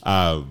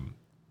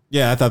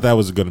 Yeah, I thought that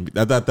was going to be.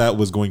 I thought that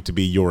was going to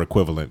be your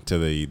equivalent to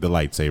the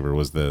lightsaber.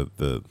 Was the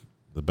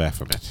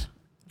Baphomet?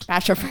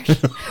 Bachelor.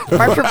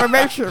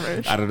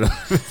 I don't know.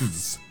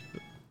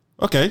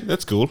 Okay,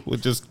 that's cool. We're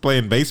just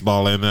playing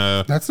baseball and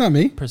That's not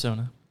me.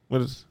 Persona.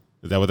 what is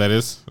that? What that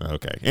is?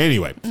 Okay.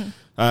 Anyway,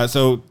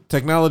 so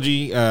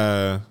technology.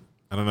 I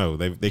don't know.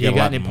 They You got a got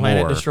lot any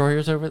planet more.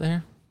 destroyers over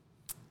there?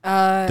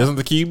 Doesn't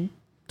the cube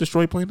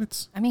destroy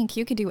planets? I mean,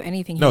 Q could do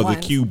anything he No, the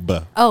wants.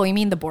 cube. Oh, you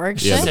mean the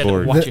Borg Yeah, shit? the Said,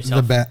 Borg. watch The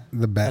yourself.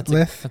 the That's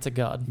batlith. that's a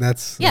god.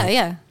 That's Yeah,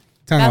 yeah.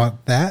 talking That-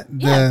 about that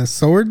Yeah. the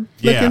sword.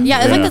 Yeah. looking?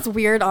 Yeah, it's like Yeah. this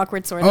weird,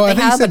 awkward sword Oh, that I they think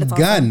you have, but said it's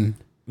awesome. gun.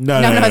 No,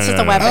 it's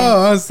just a weapon.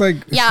 Oh, I was like,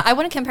 Yeah, I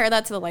wouldn't compare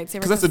that to the lightsaber.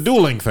 Because that's a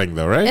dueling thing,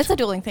 though, right? It's a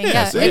dueling thing. Yeah,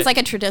 Yeah, so it's like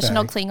a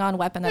traditional Fact. Klingon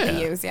weapon that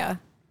they Yeah. use. Yeah,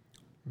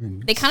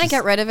 mean, they kind of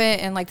get rid of it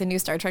in like the new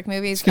Star Trek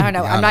movies. I gonna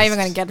don't know. be I'm not even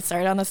honest. going to get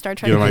started on the Star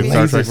Trek You don't like movies.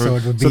 Star Laser Trek sword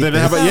movies? would So beat then,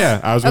 how this. about, yeah,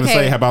 I was going to Okay.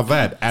 say, how about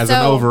that? As an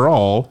So-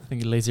 overall, I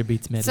think laser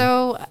beats mid.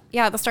 So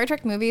yeah, the Star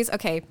Trek movies.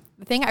 Okay,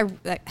 the thing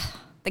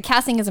the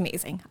casting is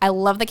amazing. I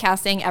love the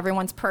casting.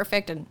 Everyone's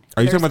perfect. And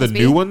are you they're talking about the supposed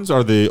to new be. ones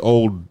or the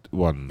old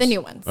ones? The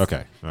new ones.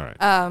 Okay, all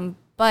right.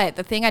 But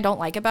the thing I don't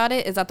like about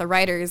it is that the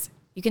writers,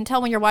 you can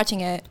tell when you're watching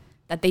it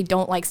that they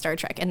don't like Star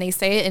Trek. And they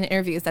say it in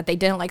interviews that they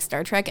didn't like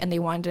Star Trek and they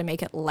wanted to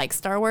make it like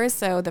Star Wars.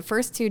 So the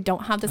first two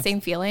don't have the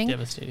same feeling.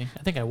 Devastating.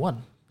 I think I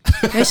won.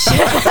 No, it's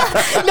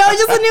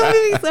just a new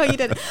movie. So you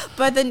did.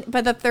 But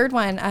the third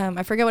one,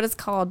 I forget what it's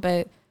called,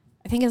 but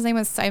I think his name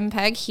was Simon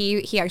Pegg.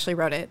 He actually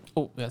wrote it.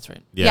 Oh, that's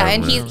right. Yeah, I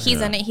and remember, he's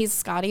yeah. in it. He's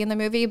Scotty in the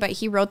movie, but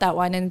he wrote that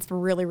one and it's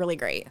really, really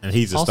great. And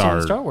he's a Also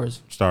in Star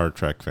Wars. Star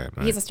Trek fan,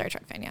 right? He's a Star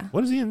Trek fan, yeah.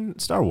 What is he in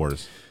Star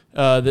Wars?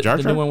 The Jar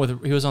new Jar? one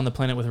with he was on the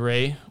planet with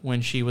Rey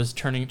when she was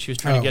trying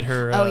to get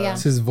her. Oh, yeah.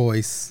 It's his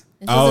voice.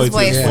 It's just Oh, his it's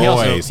his voice. He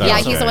also- voice. Yeah,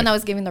 Okay. he's the one that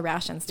was giving the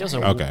rations He to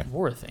also her. Okay.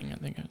 wore a thing. I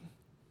think.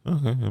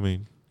 Okay, I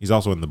mean, he's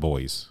also in The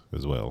Boys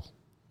as well,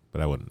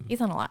 but I wouldn't He's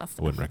on a lot of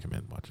stuff.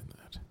 recommend watching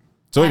that.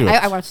 So anyway,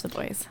 I watched The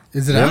Boys.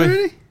 Is it out Really?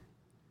 already?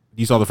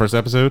 you saw the first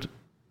episode?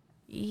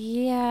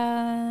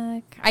 Yeah,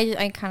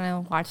 I kind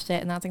of watched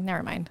it and I was like,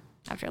 never mind.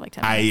 After like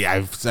 10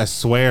 minutes. I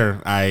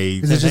swear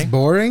Is it Thing? just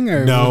boring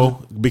or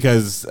no,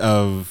 because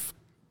of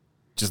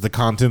just the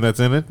content that's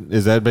in it.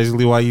 Is that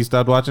basically why you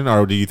stopped watching,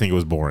 or do you think it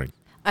was boring?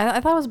 I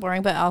thought it was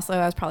boring, but also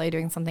I was probably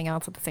doing something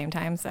else at the same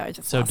time, so I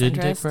just So lost didn't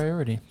interest. take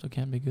priority. So it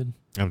can't be good.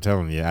 I'm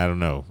telling you, I don't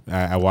know.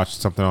 I watched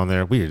something on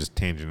there. We were just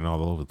tangenting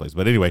all over the place,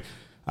 but anyway.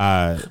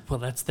 Well,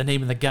 that's the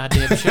name of the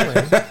goddamn show.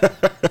 Eric.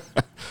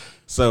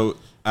 So, all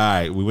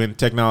right, we went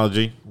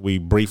technology. We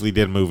briefly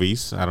did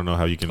movies. I don't know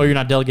how you can. Oh, you're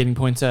not delegating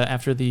points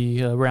after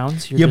the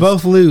rounds. You're You just-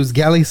 both lose.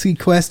 Galaxy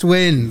Quest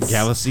wins.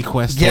 Galaxy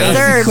Quest. Galaxy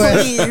Sir, Quest.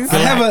 please. I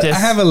Galactus.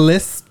 have a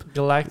lisp.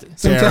 Galactic.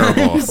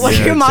 Terrible. Well,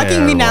 you're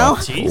mocking me now.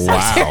 Jeez. Wow.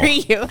 How dare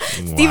you,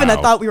 Steven? I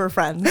Wow. thought we were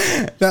friends.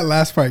 That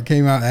last part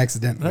came out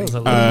accidentally. That was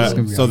a Just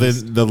gonna be So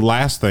honest. then the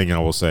last thing I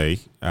will say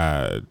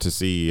to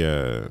see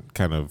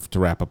kind of to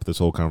wrap up this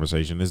whole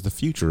conversation is the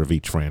future of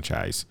each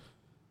franchise.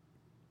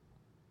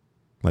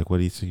 Like, what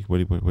do you see? What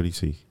do you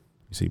see?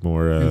 You see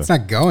more It's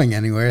not going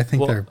anywhere. I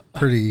think Well, they're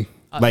pretty.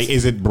 like,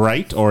 is it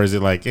bright or is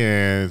it like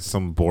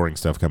some boring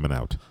stuff coming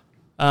out?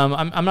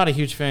 I'm not a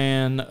huge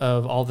fan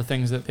of all the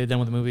things that they've done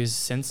with the movies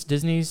since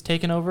Disney's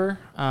taken over.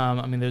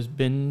 I mean, there's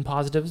been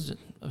positives,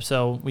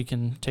 so we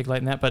can take light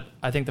in that. But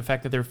I think the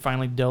fact that they're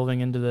finally delving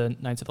into the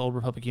Knights of the Old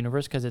Republic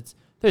universe, because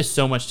there's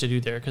so much to do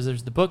there. Because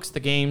there's the books, the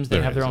games, they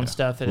There have their is, own yeah.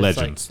 stuff. That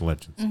Legends. It's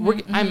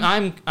like,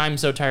 I'm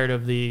so tired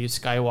of the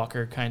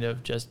Skywalker kind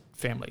of just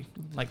family.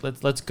 Like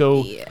let's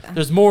go. Yeah.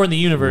 There's more in the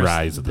universe.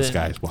 Rise of the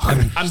than-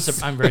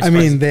 Skywalker. I'm very. I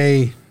mean,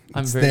 surprised.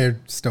 it's very- their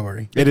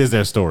story. It is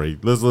their story.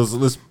 Let's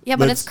Yeah,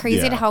 but let's- it's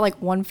crazy yeah. to how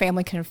like one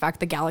family can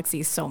affect the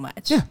galaxy so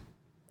much. Yeah.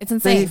 It's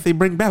they insane.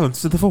 bring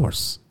balance to the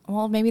Force.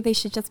 Well, maybe they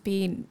should just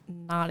be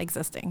not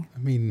existing. I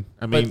mean,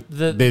 I mean,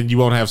 the- then you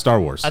won't have Star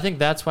Wars. I think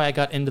that's why I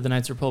got into the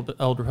Knights of the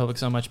Old Republic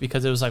so much,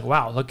 because it was like,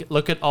 wow,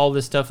 look at all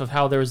this stuff of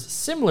how there was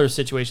similar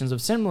situations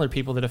of similar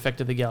people that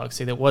affected the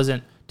galaxy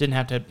that didn't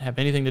have to have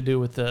anything to do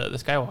with the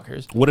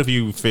Skywalkers. What if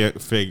you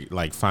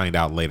find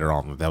out later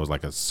on that was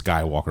like a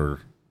Skywalker,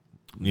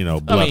 I mean,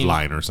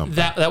 bloodline or something?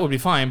 That would be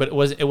fine, but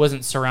it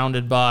wasn't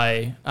surrounded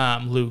by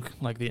Luke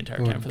like the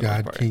entire or time for the most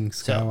God part. King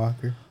So-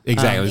 Skywalker.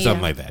 Exactly, Yeah.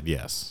 something like that.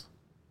 Yes.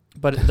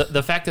 But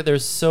the fact that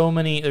there's so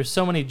many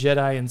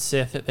Jedi and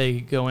Sith that they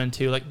go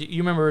into, like, do you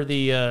remember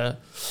the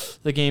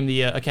game,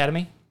 the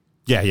Academy?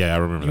 Yeah, I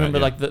remember. You remember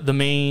that, yeah. like the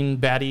main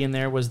baddie in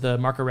there was the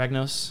Marco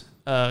Ragnos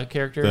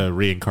character the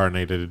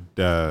reincarnated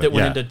that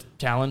went into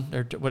Talon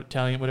or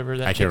whatever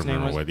that I chick's can't name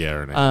remember was. what. Yeah,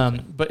 her name.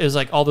 is. But it was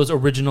like all those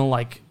original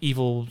like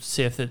evil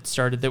Sith that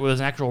started. There was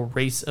an actual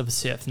race of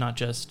Sith, not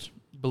just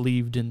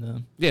believed in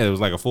the Yeah, it was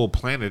like a full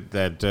planet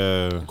that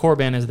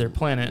Korriban as their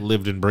planet.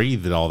 lived and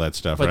breathed and all that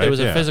stuff. But right? there was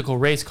a Yeah. physical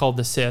race called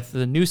the Sith.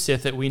 The new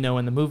Sith that we know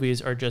in the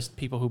movies are just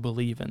people who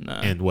believe in the.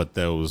 and what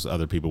those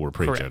other people were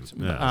preaching. Correct.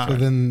 Yeah. So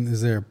then,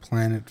 is there a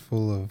planet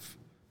full of?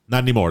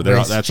 Not anymore.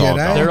 Race That's all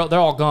Jedi? gone. they're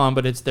all gone,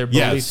 but it's their belief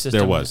Yes, system.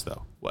 there was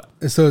though. What?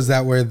 So is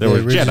that where There the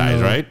were original?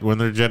 Jedi, right? When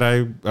they're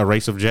Jedi, a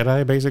race of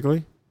Jedi,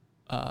 basically.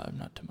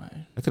 Not to my.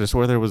 I could have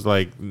swore there was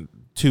like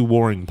two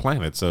warring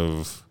planets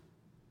of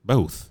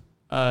both.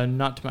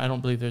 Not to my. I don't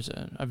believe there's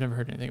a. I've never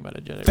heard anything about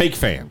a Jedi Fake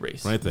fan,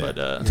 race, right there.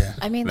 But Yeah.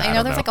 I mean, I I don't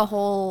know there's know. like a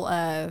whole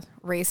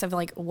race of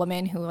like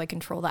women who like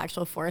control the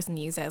actual force and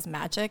use it as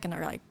magic, and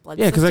they're like blood.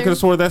 Yeah, because I could have sisters.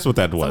 swore that's what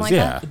that was. like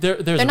Yeah. that?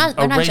 there's They're not- a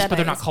they're not race, but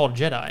they're not Jedis. called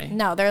Jedi.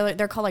 No,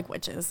 they're called like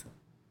witches.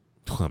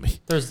 I mean,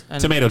 There's and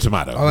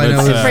tomato. All I know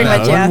Let's, is Pretty much,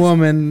 one yeah.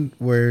 woman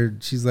where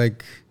she's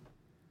like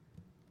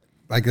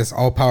this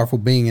all powerful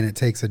being, and it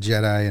takes a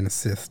Jedi and a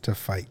Sith to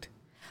fight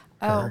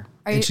Oh, her, are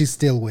and you? she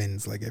still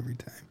wins like every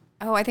time.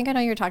 Oh, I think I know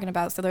what you're talking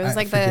about. So there's I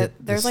like forget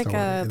the there's like story.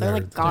 they're They're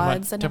like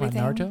gods and talking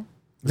about everything. Naruto.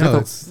 No,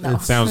 No,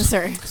 Sounds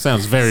sorry.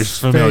 sounds very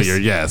familiar.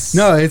 Yes.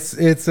 no,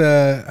 it's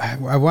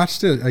I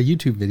watched a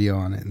YouTube video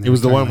on it. And It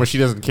was the one where she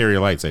doesn't carry a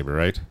lightsaber,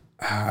 right?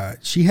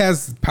 she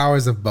has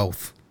powers of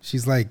both.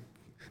 She's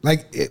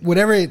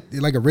whatever it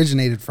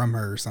originated from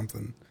her or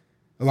something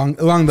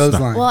along those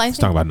lines. Well, I Let's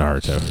think talk about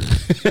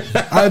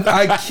Naruto.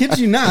 I kid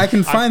you not. I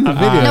can find the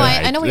video. No,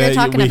 I know what you're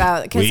talking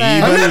about, 'cause, we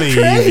I'm not believe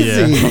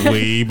crazy. you.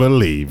 We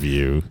believe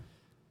you.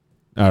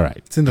 All right.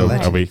 It's in the Are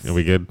legends.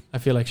 we good? I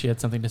feel like she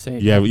had something to say.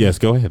 Yeah. Yes.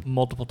 Go ahead.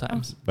 Multiple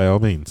times. By all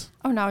means.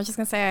 Oh no, I was just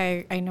gonna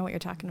say I know what you're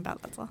talking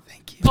about. That's all.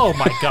 Thank you. Oh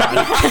my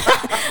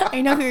god.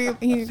 I know who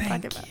you're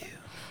talking about.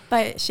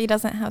 But she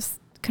doesn't have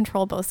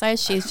control both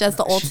sides. She's just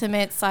the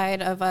ultimate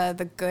side of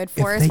the good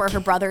force, they where her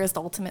can't- brother is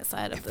the ultimate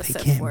side of If the they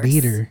Sith can't force.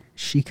 beat her,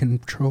 she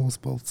controls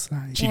both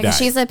sides. She Yeah, 'cause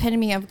died. she's the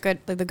epitome of good,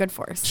 the good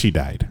force. She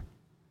died.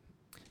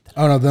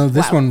 Oh no,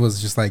 this Wow. one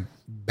was just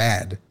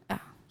bad. Oh.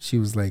 She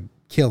was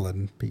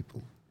killing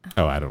people,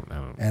 Oh, I don't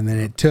know. and then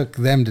it took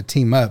them to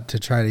team up to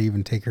try to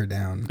even take her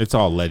down. It's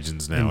all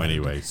legends now,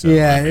 anyway. So,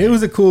 yeah, I mean, it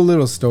was a cool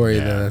little story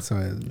Yeah. though. That's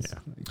why. It was,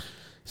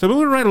 So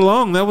moving right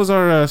along, that was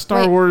our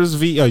Star Wait. Wars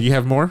V. Oh, you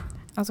have more?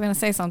 I was gonna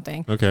say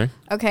something. Okay.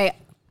 Okay.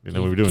 You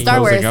know we were doing Star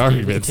closing Wars.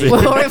 arguments.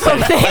 What were we saying?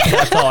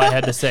 That's all I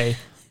had to say.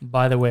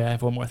 By the way, I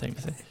have one more thing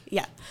to say.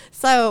 Yeah.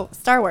 So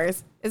Star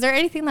Wars. Is there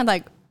anything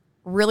that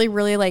really,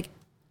 really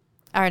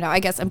I don't know, I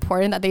guess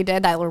important that they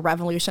did that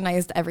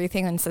revolutionized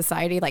everything in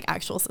society, like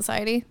actual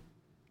society?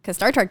 Because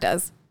Star Trek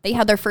does. They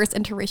had their first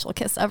interracial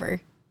kiss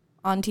ever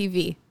on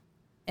TV,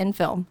 in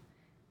film.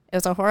 It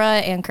was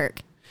Uhura and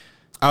Kirk.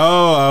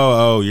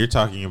 Oh! You're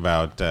talking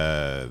about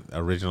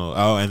original.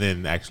 Oh, and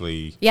then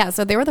actually, Yeah,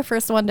 so they were the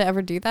first one to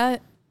ever do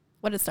that.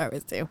 What did Star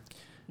Wars do?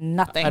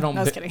 Nothing. I don't.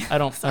 I was ba- kidding. I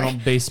don't. I Sorry.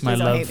 don't base my Please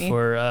don't love hate me.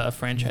 for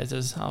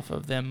franchises off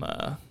of them.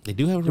 they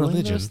do have a Doing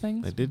religion. those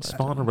things? They did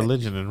spawn a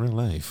religion in real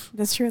life.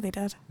 That's true, they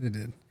did. It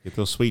did. Get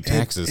those sweet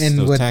taxes, And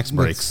those what, tax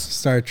what breaks.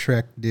 Star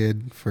Trek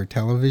did for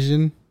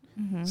television,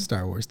 Mm-hmm.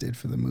 Star Wars did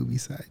for the movie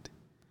side.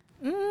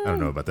 I don't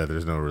know about that.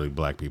 There's no really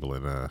black people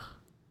in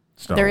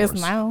Star There Wars.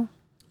 is now.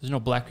 There's no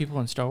black people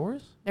in Star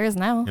Wars. There is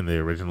now. In the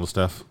original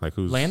stuff, like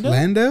who's Lando.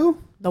 Lando?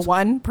 The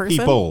one person.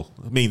 people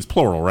means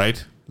plural,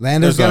 right?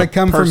 Lando's There's got a to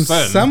come from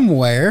person.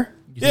 somewhere.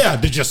 Yeah.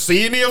 Did you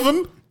see any of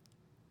them?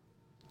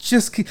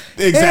 Just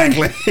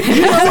Exactly.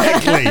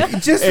 Exactly.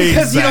 Just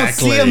because you don't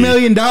see $1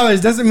 million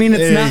doesn't mean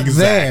it's not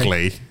there.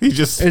 Exactly. He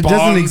just It spawns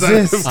doesn't out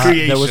of exist.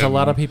 creation. There was a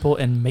lot of people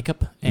in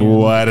makeup and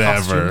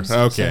Whatever. costumes,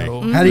 Okay. so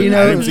How do you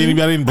know? I didn't see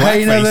anybody in How do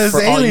you know blackface. those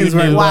For all aliens you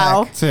were knew-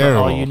 Wow. black? for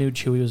Terrible. all you knew,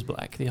 Chewie was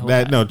black the whole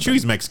That time. no,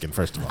 Chewie's Mexican.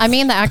 First of all, I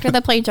mean, the actor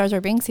that played Jar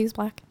Jar Binks, he's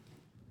black.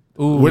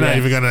 Ooh, we're not yeah.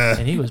 even gonna.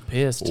 And he was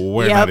pissed.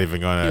 We're Yep. not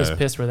even gonna. He was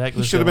pissed where that He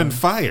was should have been going.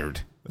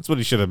 fired. That's what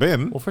he should have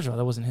been. Well, first of all,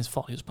 that wasn't his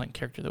fault. He was playing a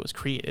character that was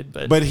created.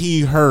 But But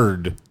he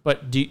heard.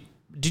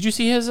 did you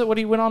see his what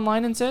he went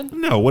online and said?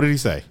 No, what did he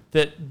say?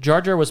 That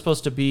Jar Jar was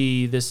supposed to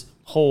be this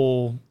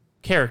whole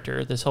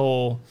character, this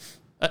whole.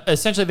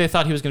 Essentially, they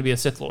thought he was going to be a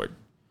Sith Lord,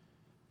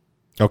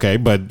 Okay,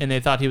 but and they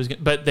thought he was.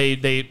 But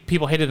they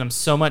people hated him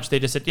so much they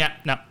just said, "Yeah,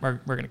 no, we're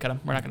going to cut him.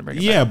 We're not going to bring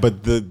him." yeah, back.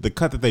 but the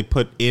cut that they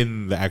put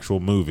in the actual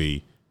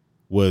movie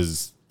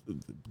was.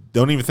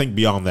 Don't even think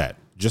beyond that.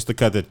 Just the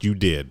cut that you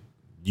did.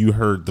 You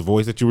heard the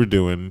voice that you were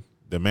doing,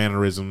 the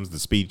mannerisms, the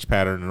speech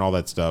pattern, and all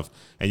that stuff,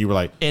 and you were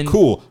like, And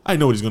 "Cool, I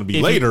know what he's going to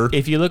be later."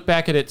 If you look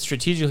back at it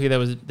strategically,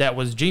 that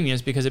was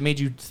genius because it made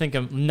you think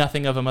of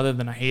nothing of him other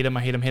than I hate him,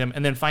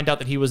 and then find out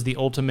that he was the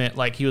ultimate,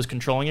 like he was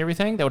controlling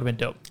everything. That would have been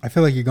dope. I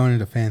feel like you're going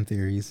into fan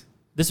theories.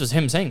 This was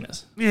him saying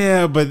this.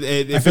 yeah, but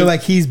I feel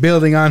like he's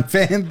building on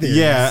fan theories.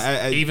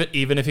 yeah,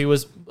 Even if he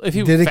was, if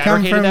he Did it come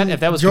fabricated from that, if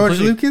that was George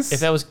completely- Lucas? if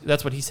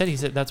that's what he said. He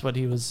said that's what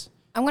he was.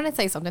 I'm going to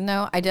say something,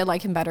 though. I did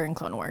like him better in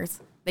Clone Wars.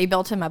 They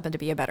built him up to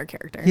be a better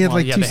character. He had Well,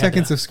 like yeah, 2 they had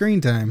seconds to- of screen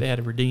time. They had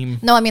to redeem.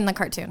 No, I mean the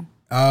cartoon.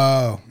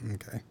 Oh,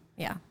 okay.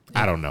 Yeah.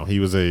 I don't know.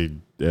 He was a.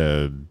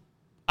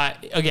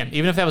 Again,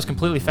 even if that was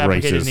completely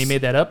fabricated and he Racist.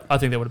 mid that up, I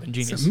think that would have been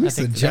genius. I Mr.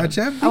 think that Judge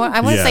would- Epps?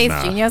 I wouldn't Yeah, say nah.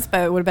 it's genius,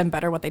 but it would have been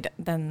better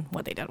than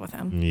what they did with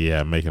him.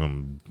 Yeah, making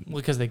him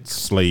because they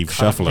slave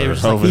they were shufflers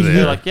just like, over he- there.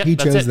 they're like, yep, He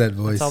that's chose it. that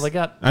voice. That's all they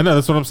got. I know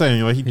that's what I'm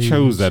saying. Like he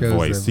chose that chose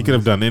voice. that He could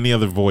have voice. done any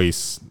other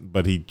voice,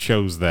 but he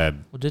chose that.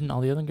 Well, didn't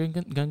all the other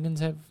Gungans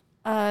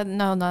have?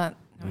 No, not.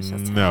 It was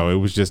just No, it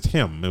was just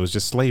him. It was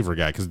just slaver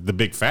guy because the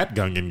big fat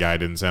Gungan guy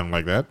didn't sound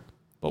like that.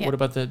 But Yeah. what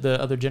about the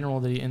other general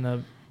that in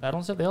the battle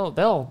and stuff? They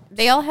all.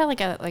 They all had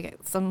like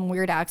some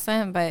weird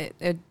accent, but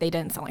they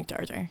didn't sound like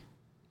Jar Jar.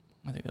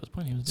 I think that was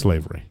point he was doing.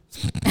 Slavery.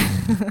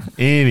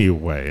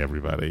 Anyway,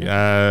 everybody,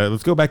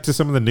 let's go back to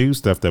some of the new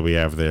stuff that we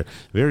have there.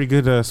 Very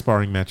good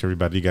sparring match,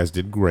 everybody. You guys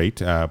did great.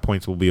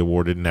 Points will be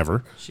awarded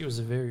never. She was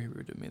very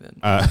rude to me then.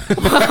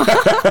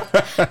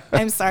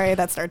 I'm sorry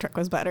that Star Trek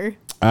was better.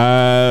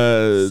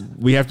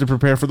 We have to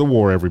prepare for the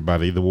war,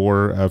 everybody. The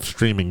war of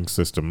streaming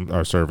system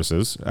or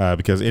services,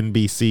 because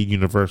NBC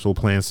Universal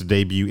plans to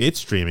debut its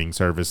streaming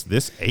service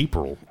this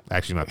April.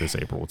 Actually, not this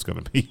April. It's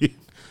going to be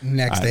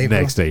Next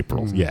April. Next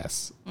April,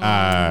 yes.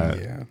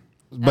 Yeah.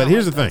 But I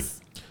here's the like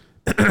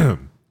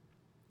thing.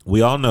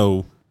 We all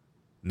know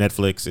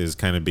Netflix is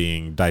kind of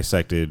being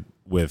dissected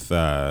with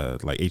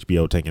like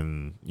HBO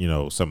taking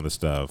some of the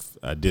stuff,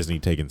 Disney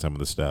taking some of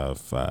the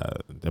stuff.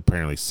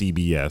 Apparently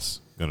CBS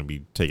going to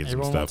be taking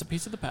Everyone some wants a stuff.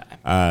 piece of the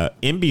pie.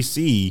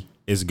 NBC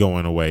is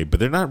going away, but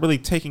they're not really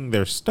taking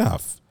their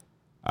stuff.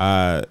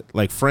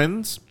 Like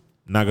Friends,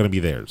 not going to be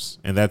theirs,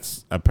 and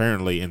that's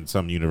apparently in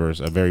some universe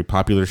a very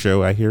popular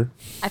show. I hear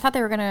I thought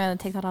they were gonna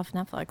take that off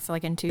Netflix,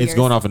 like in 2 years. it's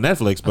going off of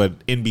Netflix,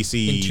 but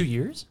NBC In 2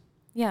 years?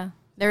 Yeah,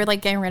 they were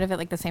like getting rid of it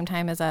like the same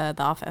time as The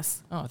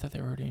Office. Oh, I thought they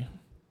were already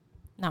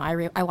No,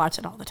 I watch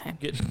it all the time.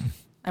 getting.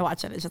 I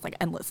watch it. It's just like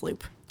endless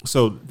loop.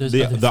 So There's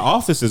the other the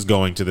Office is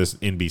going to this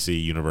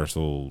NBC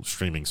Universal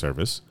streaming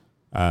service,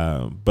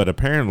 but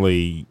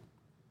apparently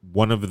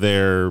one of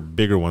their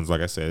bigger ones,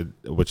 like I said,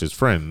 which is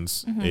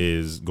Friends,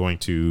 is going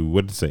to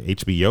what did it say,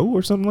 HBO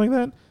or something like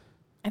that?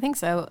 I think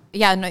so.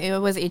 Yeah, no, it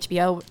was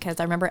HBO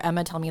because I remember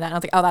Emma telling me that. And I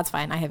was like, oh, that's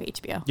fine. I have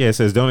HBO. Yeah, it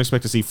says don't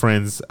expect to see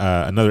Friends,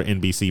 another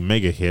NBC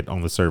mega hit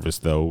on the service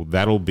though.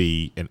 That'll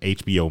be an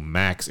HBO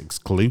Max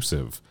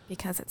exclusive.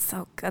 Because it's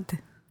so good.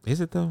 Is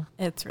it though?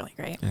 It's really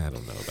great. Yeah, I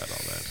don't know about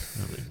all that.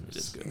 I mean,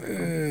 it's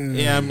good.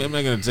 Yeah, I'm not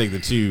going to take the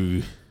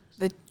two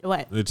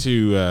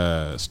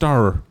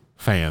Star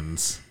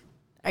fans.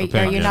 Are you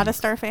opinion. not a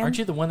Star fan? Aren't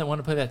you the one that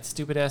wanted to play that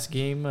stupid ass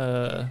game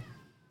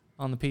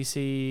on the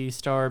PC?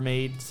 Star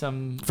made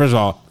some. First of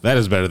all, that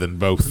is better than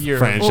both You're-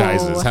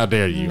 franchises. Oh, How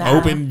dare you? nah.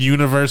 Open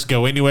universe,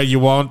 go anywhere you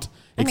want,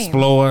 I mean-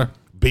 explore,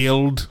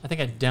 build. I think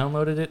I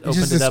downloaded it. You're Opened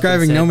just it up and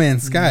describing said, No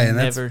Man's Sky, and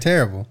that's never.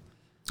 terrible.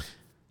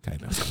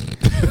 Kind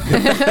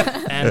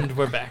of. And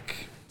we're back.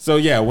 So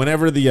yeah,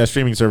 whenever the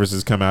streaming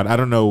services come out, I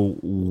don't know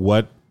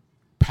what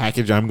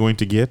package I'm going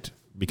to get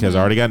because I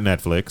already got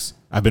Netflix.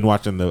 I've been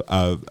watching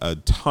a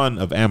ton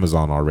of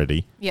Amazon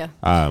already Yeah.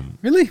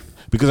 Really?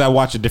 because I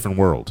watch A Different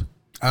World,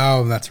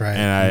 Oh, that's right. and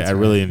That's I right.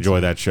 really enjoy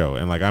that show.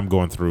 And like I'm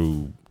going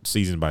through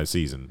season by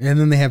season, And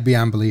then they have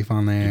Beyond Belief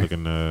on You're there.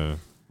 looking a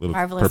little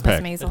Marvelous Miss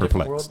Maisel.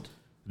 perplexed. World?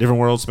 Different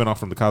World spinoff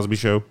from the Cosby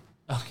Show.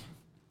 Okay.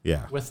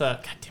 Yeah, With God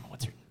damn it,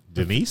 what's her?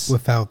 Denise.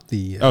 Without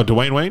the. Oh,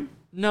 Dwayne Wayne.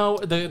 No,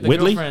 the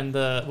Whitley? girlfriend.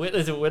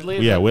 Is it Whitley?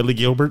 Yeah, Whitley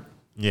Gilbert.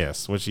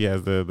 Yes, when she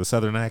has the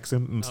southern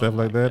accent and stuff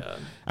like my that. God.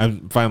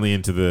 I'm finally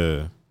into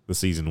the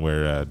season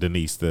where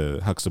Denise, the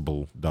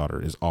Huxtable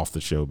daughter, is off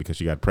the show because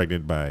she got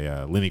pregnant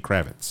by Lenny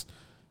Kravitz.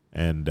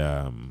 And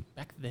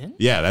Back then?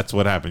 yeah, that's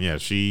what happened. Yeah,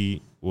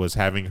 she was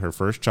having her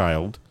first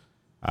child,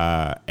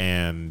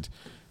 and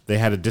they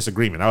had a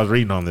disagreement. I was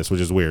reading on this,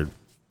 which is weird.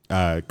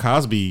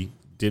 Cosby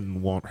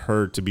didn't want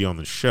her to be on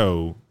the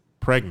show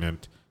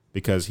pregnant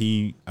because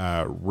he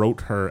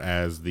wrote her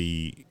as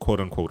the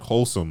quote-unquote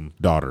wholesome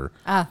daughter.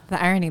 The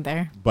irony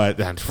there. But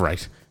that's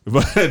right.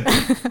 But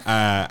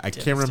I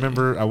can't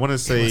remember. I want to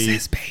say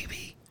His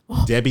baby.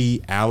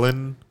 Debbie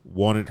Allen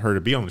wanted her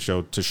to be on the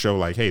show to show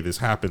like, hey, this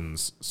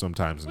happens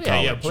sometimes in Well,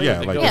 yeah, college. please,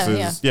 it like goes- this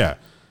Yeah, is yeah.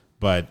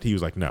 But he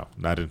was like, no,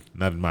 not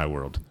in my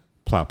world.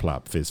 Plop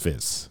plop fizz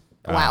fizz.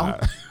 Wow.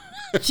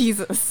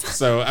 Jesus.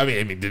 So I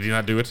mean, did he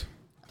not do it?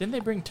 Didn't they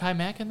bring Ty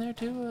Mack in there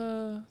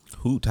too?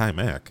 Who? Ty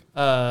Mack.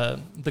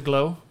 The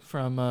Glow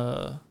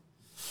from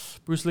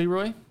Bruce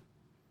Leroy.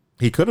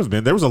 He could have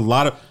been. There was a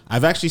lot of.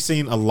 I've actually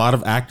seen a lot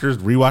of actors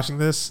rewatching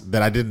this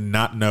that I did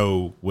not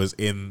know was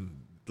in.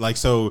 Like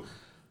so,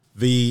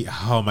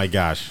 oh my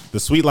gosh, The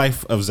Sweet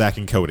Life of Zach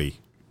and Cody.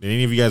 Did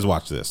any of you guys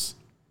watch this?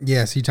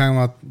 Yes, you talking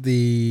about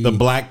the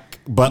Black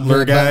butler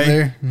The guy.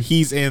 butler?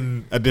 He's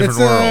in a different It's,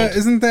 world.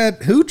 Isn't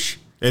that Hooch?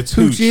 It's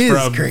Hooch Hooch is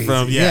from crazy.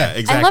 yeah, Yeah.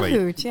 exactly. I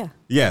love Hooch, yeah.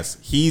 Yes,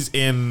 he's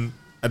in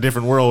a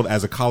different world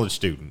as a college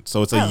student.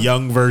 So it's a Oh.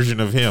 young version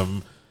of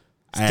him.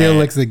 Still And-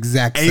 looks the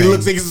exact and same. he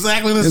looks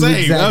exactly the It's the same.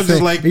 exact I was just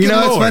same. like, you know good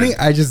what's Lord. funny?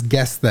 I just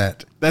guessed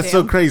that. That's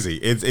so Damn. crazy.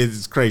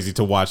 It's crazy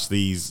to watch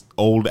these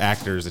old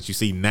actors that you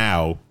see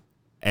now,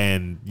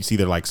 and you see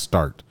their like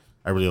start.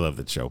 I really love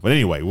that show. But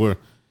anyway,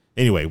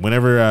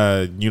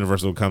 whenever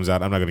Universal comes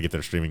out, I'm not gonna get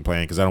their streaming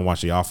plan because I don't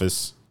watch The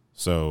Office.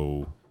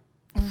 So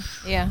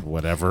Yeah.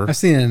 whatever. I've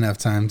seen it enough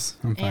times.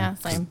 I'm fine. Yeah,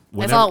 same. I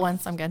Whenever- saw it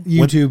once. I'm good.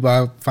 YouTube,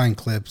 I'll find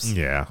clips.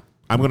 Yeah,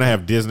 I'm gonna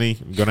have Disney.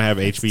 I'm gonna have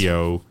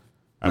HBO.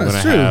 I'm That's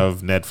gonna true.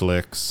 have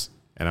Netflix,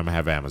 and I'm gonna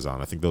have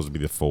Amazon. I think those would be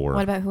the four.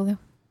 What about Hulu?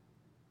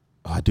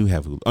 Oh, I do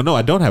have Hulu. Oh no,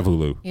 I don't have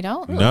Hulu. You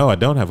don't? No, I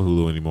don't have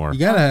Hulu anymore. You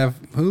gotta have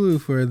Hulu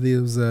for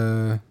these.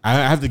 I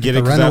have to get The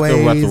it because I have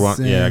to watch Runaways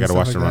yeah, I and gotta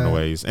watch stuff the like that.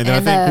 Runaways, and then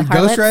And, I think Ghost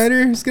Harlots?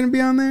 Rider is gonna be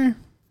on there.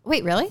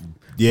 Wait, really?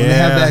 yeah, When they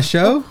have that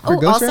show for Oh,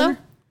 Ghost also, Rider.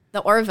 the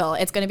Orville.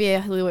 It's going to be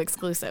a Hulu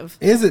exclusive.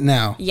 Is it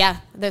now? Yeah.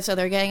 So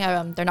they're getting,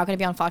 they're not going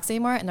to be on Fox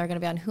anymore, and they're going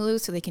to be on Hulu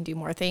so they can do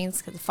more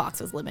things because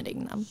Fox was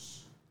limiting them.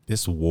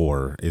 this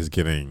war is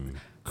getting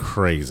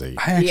crazy.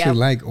 I actually Yeah.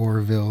 like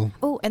Orville.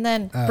 Oh, and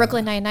then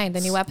Brooklyn Nine-Nine, the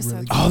new episode.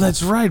 really Oh,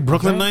 that's right,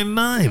 Brooklyn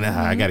Nine-Nine.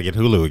 I gotta get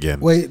Hulu again.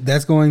 Wait,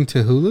 that's going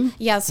to Hulu?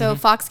 Yeah, so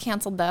Fox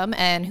canceled them,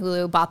 and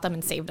Hulu bought them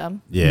and saved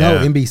them. Yeah. No,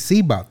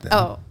 NBC bought them.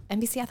 Oh,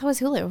 NBC? I thought it was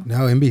Hulu. No,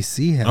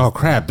 NBC has. Oh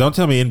crap! Don't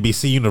tell me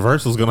NBC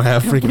Universal's gonna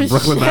have freaking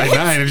Brooklyn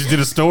Nine-Nine. I just did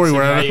a story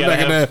where Now I'm you not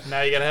gotta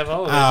gonna. have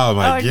all of it. Oh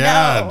my Oh,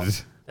 god! no.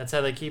 That's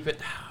how they keep it.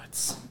 Oh,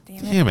 it's Damn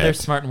Damn They're it.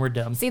 smart and we're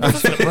dumb. See,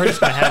 this is We're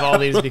just gonna have all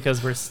these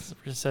because we're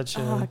such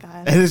oh a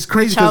god. And it's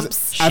crazy because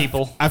Chumps.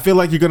 sheeple. I feel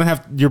like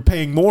you're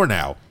paying more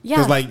now. Yeah.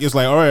 Because like it's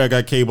like, all right, I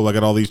got cable, I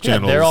got all these Yeah,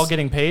 channels. they're all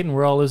getting paid and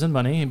we're all losing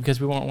money because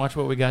we won't watch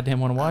what we goddamn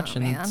want to watch.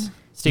 and man.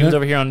 Steven's Yeah.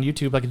 over here on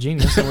YouTube like a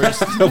genius, and we're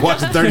just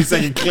watching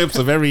 30-second clips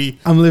of every.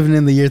 I'm living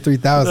in the year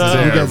 3000, so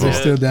you guys Terrible. are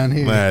still down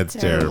here. That's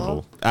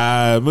terrible.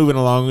 Terrible. Moving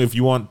along, if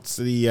you want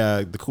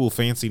the cool,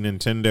 fancy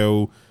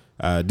Nintendo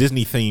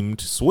Disney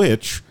themed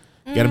Switch,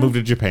 you got to move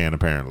to Japan.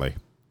 Apparently,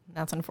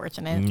 That's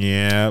unfortunate.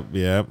 yeah.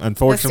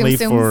 Unfortunately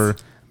Tsum for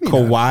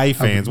Kawaii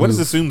fans, what is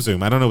the move. Tsum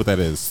Tsum? I don't know what that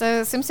is.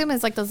 So Tsum Tsum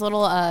is like those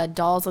little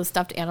dolls of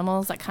stuffed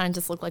animals that kind of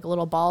just look like a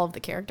little ball of the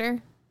character.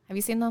 Have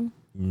you seen them?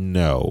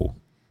 No.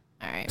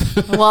 All right.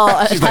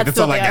 Well, She's like, that's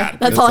all I got.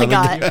 That's all I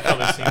got. I've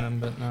probably seen them,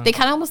 but no. They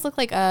kind of almost look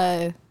like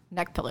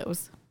neck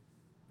pillows.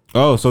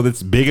 Oh, so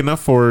that's big enough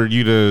for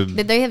you to.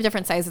 They have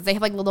different sizes. They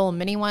have like little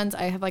mini ones.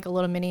 I have like a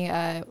little mini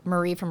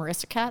Marie from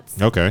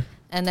Aristocats. Okay.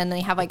 And then they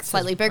have like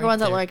slightly bigger Right ones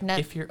that there. look like net.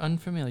 If you're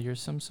unfamiliar,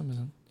 some is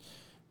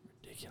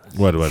ridiculous.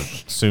 What?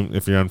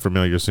 If you're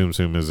unfamiliar, Tsum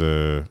Tsum is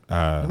a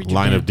line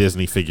Japan. of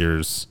Disney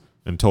figures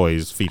and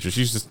toys features.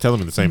 You just tell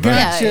them at the same time.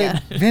 Yeah,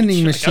 Gotcha.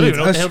 Vending She's like, I don't machines. even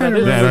know I what was the hell trying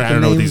to that is. remember Yeah, I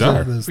don't know what these names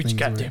are. of those Which things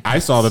goddamn- were. I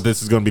saw that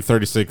this is going to be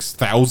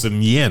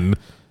 36,000 yen,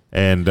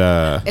 and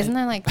Isn't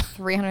that like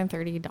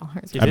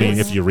 $330? It I mean, is.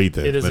 if you read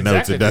It is the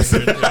notes,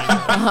 exactly it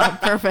does. Oh,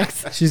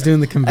 perfect. She's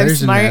doing the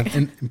conversion smart. math.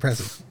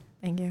 Impressive.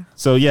 Thank you.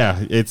 So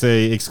yeah, it's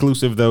a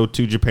exclusive though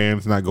to Japan.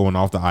 It's not going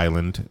off the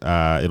island.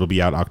 It'll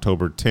be out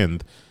October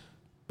 10th,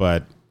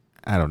 but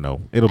I don't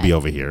know. It'll be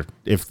over here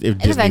if Disney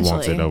wants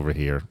Eventually. it over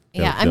here.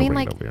 Yeah, I they'll mean,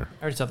 bring it like- over here.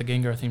 I already saw the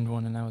Gengar themed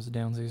one, and that was a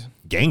downsies.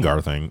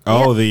 Gengar thing.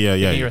 Oh, the yeah,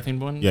 Gengar themed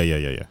one. yeah.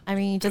 I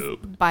mean, you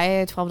just buy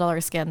a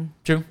 $12 skin.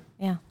 True.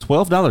 Yeah.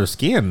 $12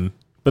 skin,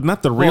 but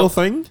not the real Well,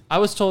 thing. I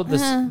was told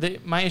this. Uh-huh.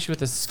 My issue with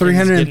this skin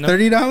is getting them-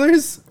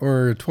 $330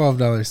 or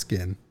 $12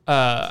 skin?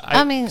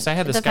 I mean, 'cause I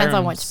had the it depends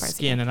on Skyrim which price you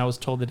skin, and I was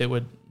told that it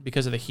would,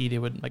 because of the heat, it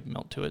would like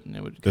melt to it, and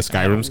it would The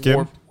kinda Skyrim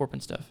skin? warp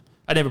and stuff.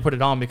 I never put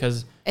it on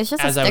because It's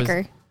just a as I was-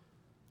 sticker.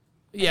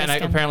 yeah, and The it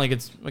skin. apparently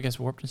gets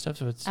warped and stuff.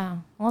 So it's.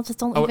 Oh, well, just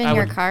don't I leave would- it I in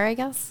your would- car, I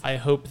guess. I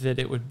hope that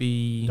it would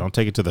be Don't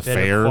take it to the better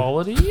fair.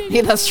 quality.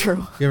 Yeah, that's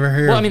true. You ever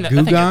heard Well, I of mean, I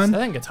think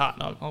Gugon? it's hot.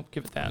 I'll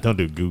give it that. Don't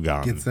do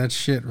Gugon. Gets that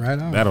shit right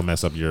off. That'll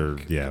mess up your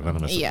That'll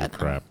mess Yeah, up your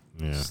no. crap.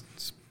 Yeah.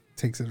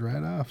 Takes it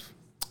right off.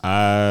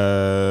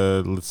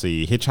 Let's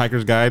see.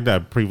 Hitchhiker's Guide. I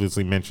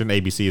previously mentioned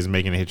ABC is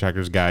making a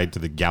Hitchhiker's Guide to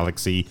the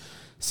Galaxy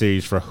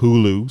series for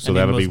Hulu, so I mean,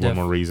 that'll be most one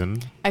more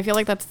reason. I feel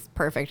like that's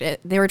perfect.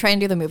 They were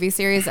trying to do the movie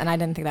series, and I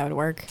didn't think that would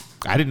work.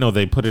 I didn't know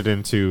they put it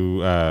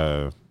into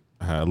a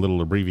little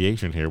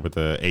abbreviation here with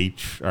the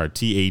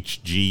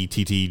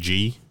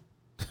THGTTG,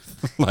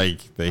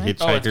 like the Oh,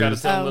 it's got Hitchhikers.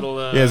 its own little.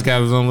 Yeah, it's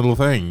got its own little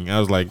thing. I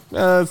was like,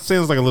 it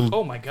sounds like a little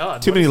Oh my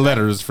god. too what many is that?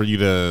 letters for you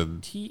to.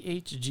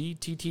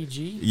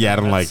 THGTTG. Yeah, I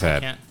don't like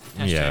that. Can't,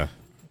 Yeah.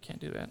 Can't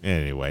do that.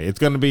 Anyway, it's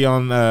going to be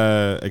on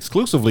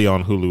exclusively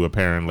on Hulu.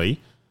 Apparently,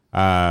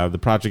 the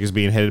project is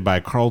being headed by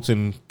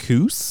Carlton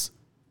Coos.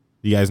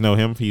 You guys know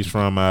him? He's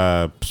from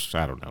I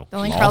don't know. The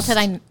only Lost,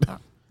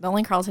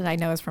 Carlton I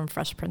know is from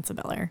Fresh Prince of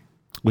Bel-Air.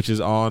 which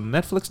is on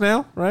Netflix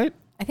now, right?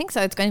 I think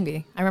so. It's going to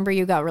be. I remember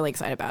you got really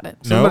excited about it.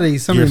 No?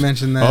 Somebody You're-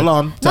 mentioned that. Hold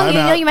on, No, time you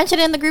out. know, you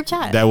mentioned it in the group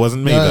chat. That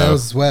wasn't me. No, though. that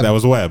was Webb. That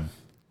was Webb.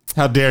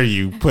 How dare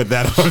you put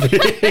that on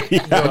me?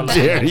 How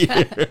dare you?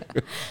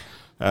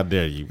 How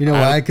dare you? You know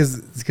why?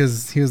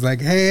 Because he was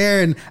like, "Hey,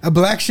 Aaron, a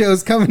black show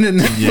is coming to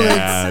Netflix.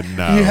 Yeah,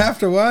 no. You have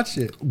to watch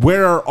it."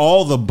 Where are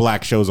all the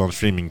black shows on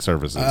streaming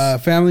services?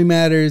 Family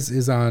Matters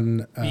is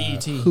on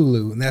BET.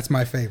 Hulu, and that's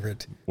my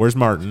favorite. Where's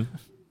Martin?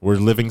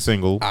 Where's Living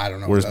Single? I don't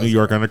know Where's what New those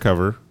York are.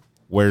 Undercover?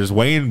 Where's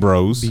Wayne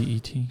Bros?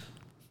 BET.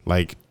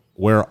 Like,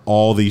 where are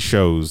all these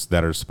shows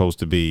that are supposed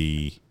to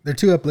be? They're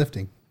too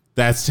uplifting.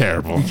 That's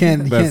terrible. You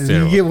can't.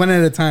 You get one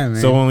at a time,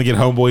 man. So we only get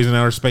Homeboys in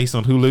Outer Space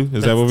on Hulu?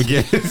 Is that what we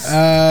get?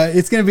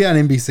 It's gonna be on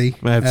NBC.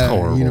 That's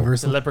horrible. The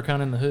Universal.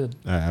 Leprechaun in the Hood.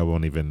 I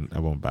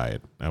won't buy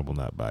it. I will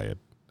not buy it.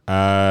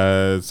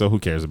 So who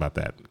cares about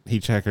that?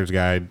 Hitchhiker's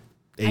Guide.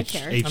 I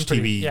care. I'm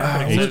pretty- yeah,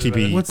 I'm pretty excited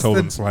HTB about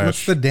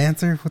What's / the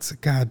dancer? What's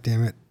it? God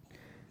damn it!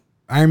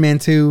 Iron Man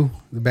 2,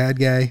 the bad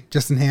guy,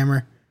 Justin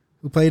Hammer,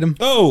 who played him.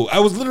 Oh, I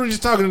was literally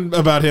just talking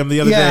about him the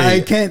other Yeah, day.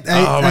 I can't.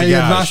 Oh my I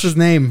gosh. lost his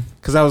name.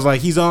 Because I was like,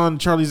 he's on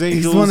Charlie's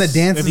Angels. the one that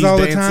dances and he all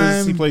the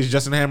time. He plays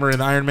Justin Hammer in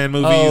the Iron Man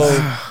movies.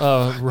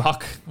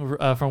 Rock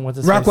from what's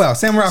his Rockwell,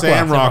 Sam Rockwell.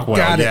 Sam Rockwell.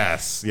 Got it.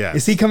 Yes, yes.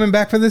 Is he coming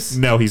back for this?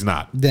 No, he's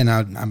not. Then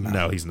I'm not.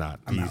 No, he's not.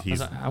 out.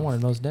 He's I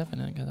wanted most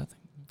definite because I think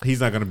he's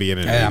not going to be in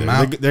it. Yeah, I'm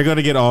either. out. They're going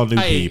to get all new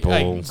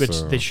people. which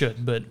so they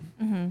should, but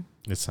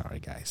it's sorry,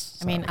 guys.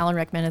 I mean, Alan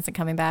Rickman isn't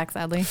coming back,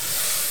 sadly.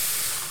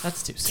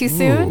 that's too Too soon.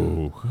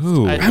 soon?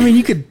 Ooh. I- I mean,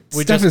 you could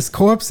We stuff just- his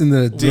corpse in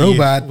the you?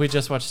 robot. We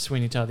just watched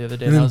Sweeney Todd the other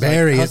day, And then I was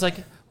bury like, it. I was like,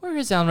 where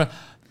is Alan?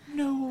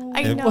 No,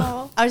 I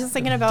know. I was just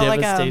thinking about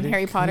like Devastating.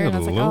 Harry Potter, Good and I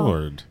was like, oh.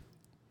 Lord.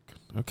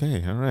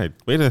 Okay, all right.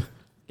 Way to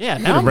yeah.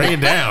 way Now to I'm, bring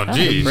it down. I'm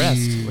Jeez.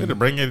 impressed. Way to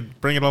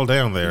bring it all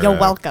down there. You're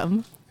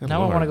welcome. Good Now I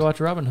want to Lord. go watch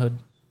Robin Hood.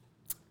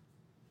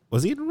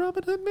 Was he in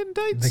Robin Hood Men in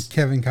The Tights?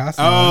 Kevin Costner.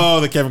 Oh,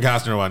 the Kevin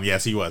Costner one.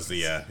 Yes, he was.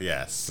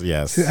 Yes.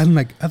 See,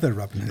 unlike other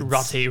Robin Hoods.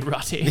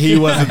 Rotty. He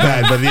wasn't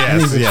that, but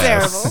yes,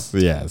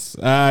 Terrible. yes.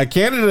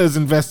 Canada is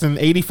investing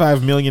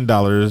 $85 million.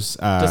 Does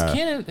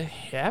Canada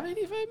have $85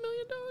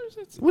 million?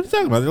 That's What are you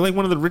talking about? They're like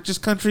one of the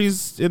richest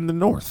countries in the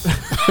North.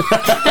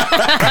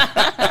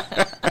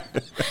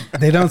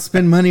 They don't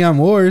spend money on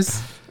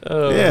wars.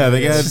 Yeah,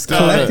 they got just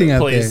collecting out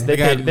please.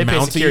 there. They pay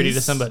security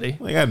to somebody.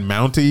 They got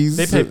Mounties.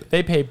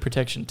 They pay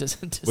protection to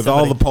with all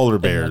the somebody. polar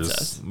And that's bears.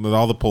 us. With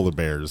all the polar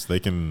bears, they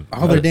can.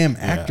 All their damn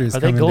actors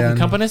Are they coming Golden down.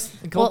 Compass?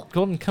 Well,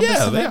 Golden Compass?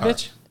 yeah, in they that are.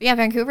 bitch? Yeah,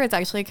 Vancouver. It's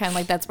actually kind of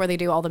like that's where they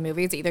do all the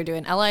movies. They either do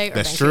in LA or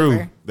That's Vancouver.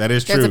 true. That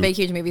is true. There's a big,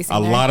 huge movie scene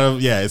A there. lot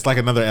of it's like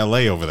another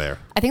LA over there.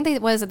 I think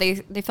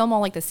they film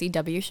all like the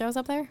CW shows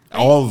up there. Right?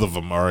 All of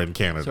them are in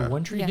Canada. So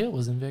One Tree Yeah. Hill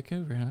was in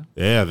Vancouver, huh?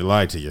 Yeah, they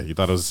lied to you. You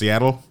thought it was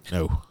Seattle?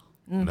 No,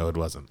 no, it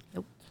wasn't.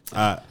 Nope. Is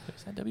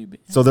that WB?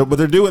 So what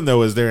they're doing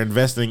though is they're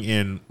investing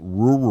in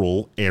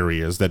rural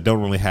areas that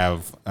don't really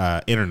have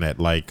internet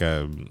like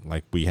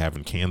we have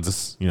in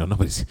Kansas. You know,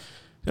 nobody's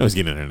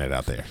getting internet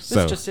out there. This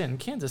So, just in.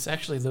 Kansas,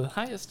 actually the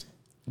highest.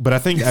 but I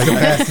think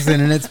Fastest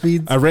internet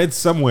speeds. I read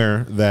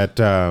somewhere that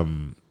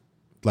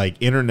like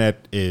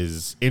internet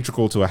is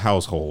integral to a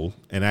household,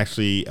 and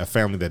actually a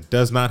family that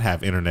does not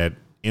have internet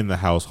in the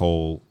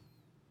household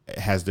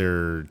has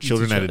their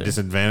children each at a other.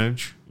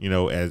 disadvantage. You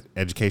know, as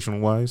educational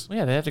wise. Well,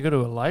 yeah, they have to go to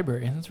a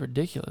library. That's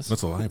ridiculous.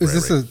 What's a library?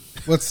 Is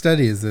this what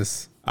study is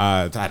this?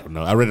 I don't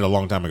know. I read it a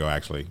long time ago,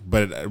 actually.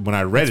 But when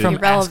I read From it,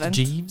 Ask Irrelevant.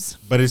 Jeeves.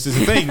 but it's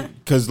just a thing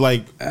because,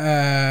 like,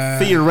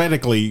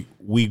 theoretically,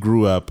 we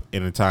grew up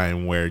in a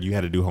time where you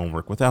had to do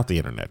homework without the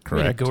internet. We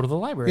had Correct? to go to the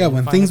library. Yeah, and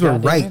when find things the were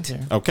goddamn right. answer.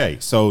 Okay,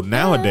 so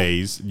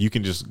nowadays you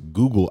can just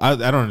Google. I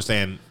don't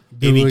understand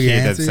Google any your kid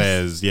that answers?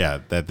 says,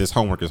 that this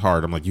homework is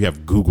hard. I'm like, you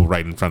have Google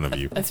right in front of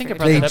you. I think I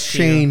brought They that up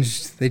to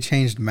you.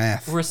 changed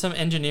math. Where some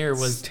engineer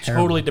was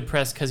terrible. totally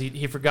depressed because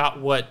he forgot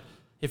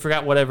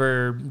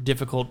whatever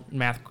difficult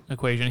math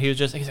equation. He's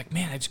like,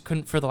 man, I just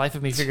couldn't for the life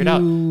of me figure it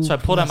out. So I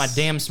pulled out my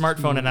damn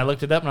smartphone and I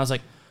looked it up and I was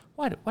like,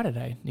 why did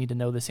I need to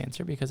know this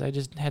answer? Because I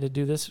just had to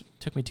do this. It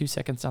took me 2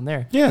 seconds on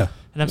there. Yeah,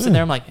 And I'm sitting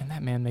there, I'm like, and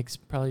that man makes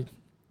probably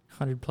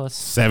 100 plus.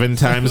 7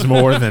 times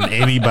more than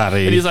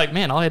anybody. And he's like,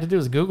 man, all I had to do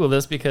was Google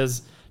this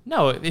because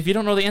no, if you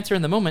don't know the answer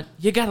in the moment,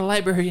 you got a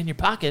library in your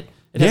pocket.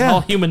 It has Yeah.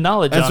 all human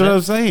knowledge That's on what it. I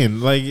was saying.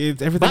 Like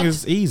everything But-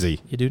 is easy.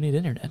 You do need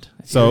internet.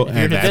 So, if you're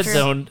in and a dead that's-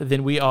 zone,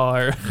 then we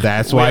are.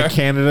 That's we why are-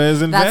 Canada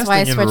is That's why I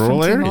investing in switched from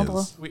rural T-Mobile.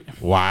 areas. we,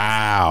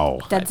 Wow.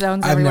 Dead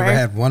zones I've everywhere. never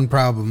had one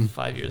problem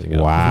 5 years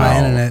ago. Wow. with my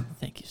internet.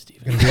 Thank you, Stephen.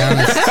 Gonna be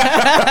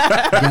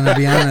honest. Gonna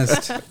be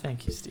honest.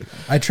 Thank you, Stephen.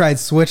 I tried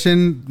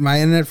switching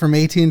my internet from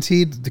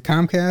AT&T to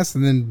Comcast,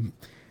 and then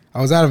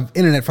I was out of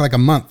internet for like a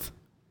month,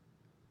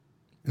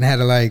 and I had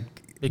to like.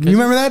 Because- you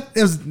remember that?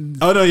 It was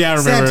Oh no, yeah, I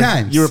remember. Sad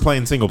times. You were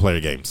playing single player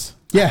games.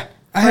 yeah.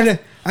 I had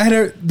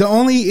a. The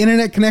only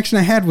internet connection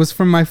I had was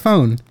from my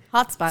phone.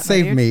 Hotspot.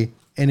 Saved dude. me,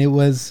 and it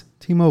was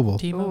T-Mobile.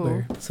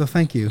 T-Mobile. So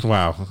thank you.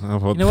 Wow.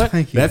 You know what?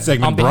 Thank you. That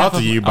segment On behalf brought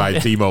to of- you on by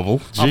behalf- T-Mobile.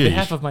 On Jeez.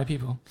 behalf of my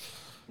people,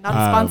 Not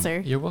a sponsor.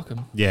 you're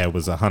welcome. Yeah, it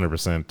was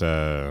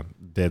 100%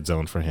 dead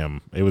zone for him.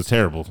 It was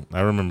terrible.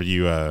 I remember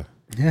you. Yeah.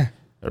 I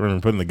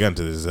remember putting the gun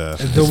to his.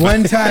 The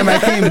one time I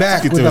came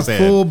back Get with to a his head.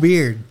 full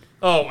beard,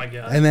 Oh my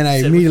god! and then I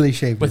Said immediately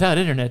shaved it. without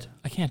internet,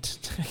 I can't.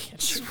 I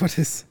can't shoot. What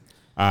is?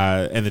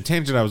 And the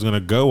tangent I was going to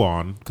go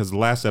on, because the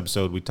last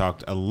episode we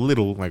talked a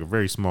little, like a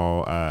very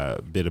small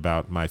bit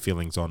about my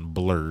feelings on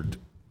Blurred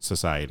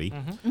Society.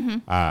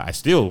 I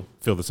still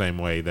feel the same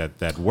way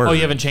that word. Oh,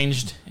 you haven't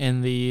changed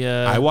in the.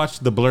 I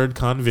watched the Blurred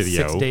Con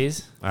video. 6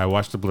 days. I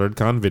watched the Blurred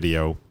Con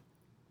video,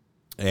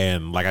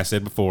 and like I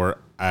said before,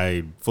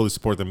 I fully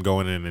support them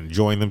going in and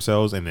enjoying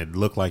themselves, and it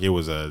looked like it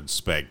was a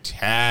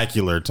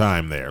spectacular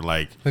time there.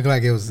 Like Looked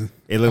like it was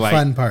it looked a like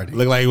fun party.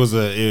 Looked like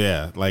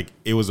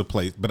it was a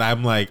place. But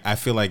I'm like, I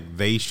feel like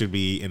they should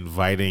be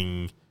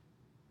inviting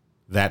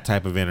that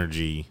type of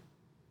energy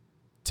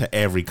to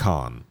every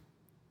con,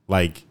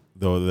 like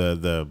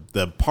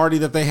the party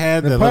that they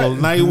had, the little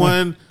night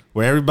one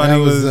where everybody That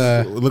was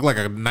was, looked like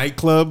a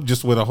nightclub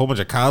just with a whole bunch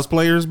of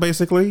cosplayers,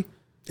 basically.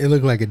 It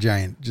looked like a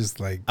giant, just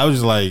like I was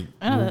just like,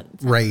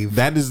 rave.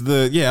 that is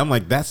I'm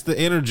like, that's the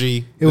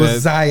energy. It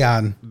was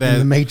Zion in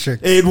the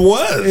Matrix. It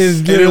was. It's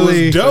And it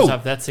literally- was First dope.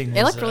 off, that scene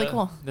It was, looked really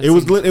cool. that It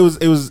was scene- lit. It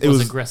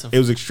was aggressive. It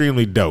was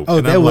extremely dope. Oh,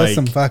 And there I'm was like,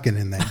 some fucking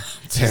in there.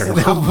 terrible.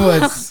 There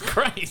was.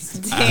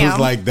 Christ. I was Damn.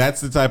 like, that's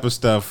the type of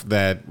stuff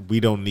that we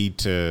don't need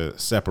to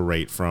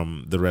separate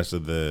from the rest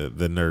of the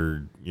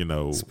nerd,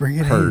 Bring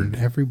it herd. in,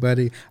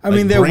 everybody. I Like,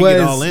 mean, there bring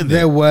it all in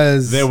there.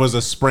 was There was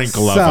a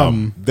sprinkle of Some.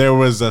 them. There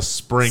was a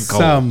sprinkle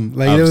some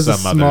like of there was a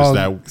some small,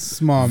 others that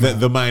small. the, amount.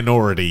 the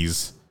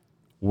minorities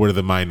were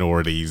the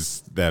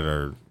minorities that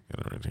are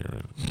in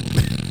here.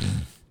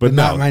 But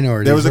not no,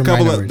 minorities, There was a we're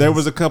couple. minorities. There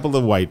was a couple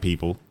of white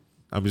people.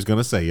 I'm just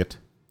gonna say it.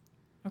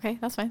 Okay,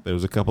 that's fine. There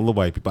was a couple of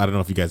white people. I don't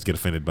know if you guys get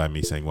offended by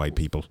me saying white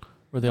people.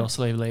 Were they all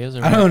slave layers?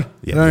 Or I don't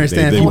Yeah,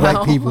 understand they if you were.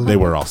 white people. They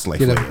were all slave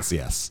Get it. players,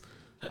 yes.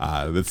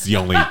 That's the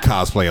only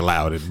cosplay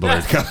allowed in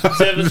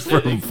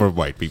BlurredCon for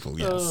white people.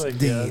 Yes. Oh my God.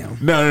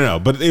 Damn. No.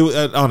 But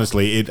it,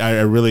 honestly, I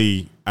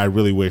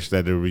really wish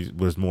that there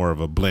was more of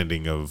a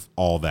blending of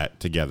all that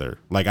together.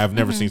 Like I've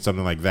never seen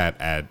something like that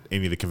at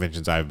any of the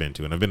conventions I've been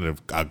to, and I've been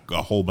to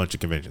a whole bunch of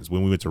conventions.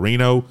 When we went to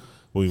Reno,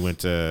 when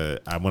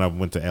I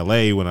went to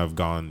LA, when I've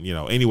gone,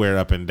 anywhere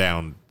up and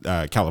down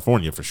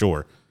California for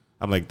sure.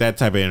 I'm like, that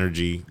type of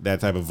energy,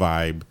 that type of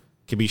vibe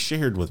can be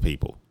shared with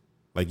people.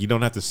 Like you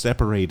don't have to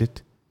separate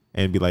it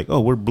and be like, oh,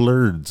 we're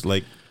blurs.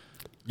 Like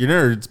you're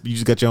nerds, but you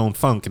just got your own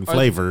funk and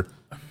flavor.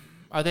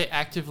 Are they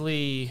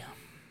actively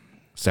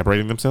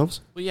Separating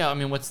themselves? Well, yeah. I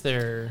mean, what's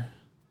their?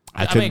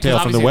 I couldn't tell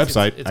from the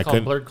website. It's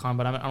called BlurredCon,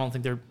 but I don't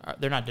think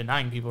they're not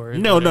denying people. Or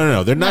No.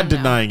 They're not No.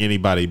 denying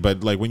anybody.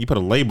 But like when you put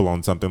a label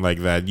on something like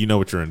that, you know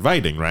what you're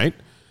inviting, right?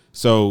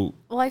 So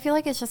Well, I feel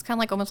like it's just kind of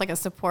like almost like a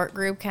support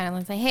group, kind of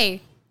like say,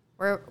 hey,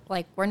 we're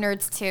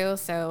nerds too,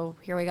 so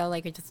here we go.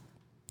 Like it just,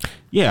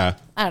 yeah,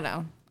 I don't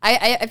know.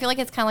 I feel like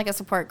it's kind of like a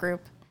support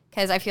group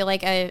because I feel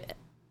like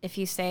if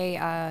you say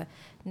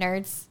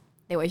nerds,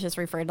 they always just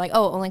refer to like,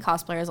 oh, only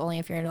cosplayers, only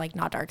if you're like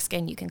not dark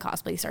skinned, you can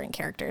cosplay certain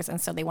characters, and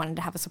so they wanted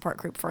to have a support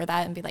group for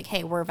that and be like,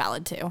 hey, we're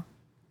valid too.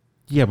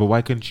 yeah. But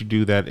why couldn't you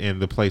do that in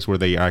the place where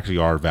they actually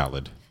are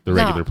valid, the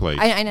regular place?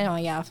 I know,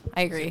 yeah,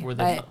 I agree. Were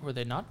but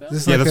they not valid?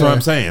 This is Yeah, like that's what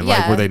I'm saying. Like,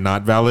 Yeah. were they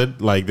not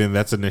valid? Like, then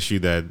that's an issue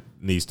that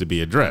needs to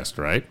be addressed,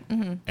 right?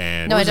 Mm-hmm.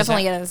 And no, it this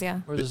definitely at? is,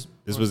 yeah. Or is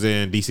this was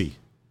in DC.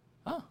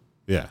 Oh.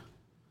 Yeah.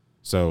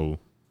 So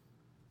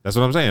that's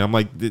what I'm saying. I'm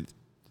like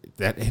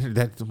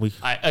that we.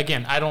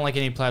 I don't like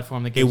any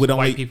platform that It gives would white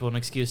only- people an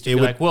excuse it to be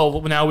would- like,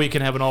 well, now we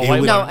can have an all it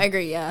white would- No, one. I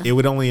agree, yeah. It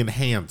would only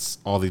enhance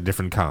all the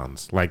different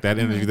cons. Like that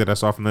energy that I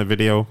saw from that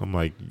video. I'm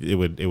like, it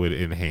would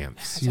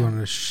enhance. You want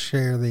to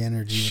share the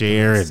energy. with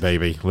Share us. it,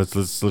 baby.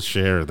 Let's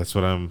share it. That's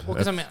what I'm. Well,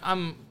 because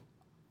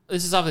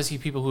this is obviously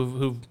people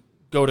who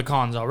go to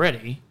cons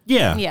already.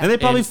 Yeah. Yeah. And they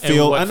probably And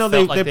feel. what I know felt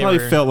they like they probably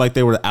were- felt like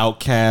they were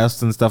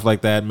outcasts and stuff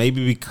like that.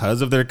 Maybe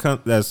because of their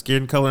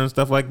skin color and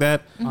stuff like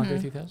that. Andre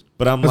 3000.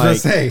 But I'm I was gonna like,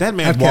 say, that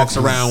man Outcast walks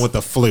around is with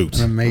a flute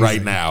amazing.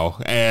 right now,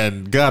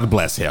 and God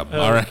bless him.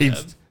 All right,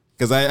 God.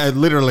 because I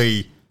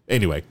literally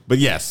anyway. But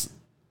yes,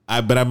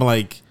 but I'm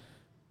like,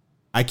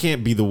 I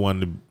can't be the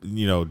one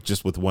to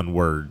just with one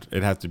word.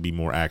 It has to be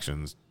more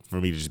actions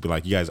for me to just be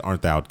like, you guys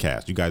aren't the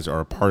outcast. You guys are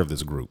a part of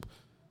this group,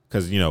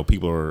 because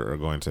people are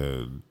going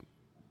to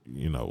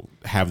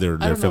have their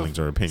know feelings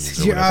or opinions.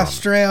 Or You're whatever on it.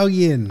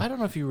 Australian. I don't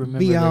know if you remember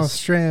Be this,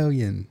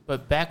 Australian.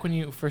 but back when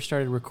you first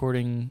started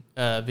recording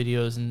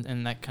videos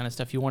and that kind of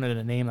stuff, you wanted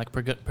a name like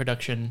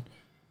production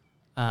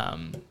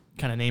kind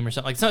of name or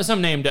something, like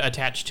some name to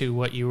attach to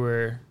what you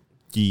were.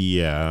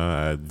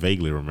 Yeah, I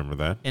vaguely remember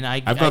that. And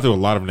I've gone through a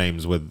lot of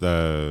names with.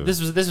 This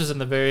was in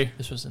the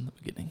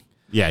beginning.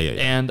 Yeah.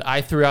 And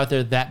I threw out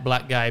there That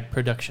Black Guy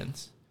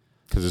Productions.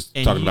 Because it's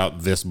And talking you-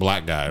 about this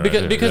black guy, right?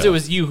 Because Yeah. it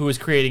was you who was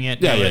creating it.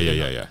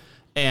 Yeah.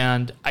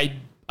 And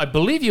I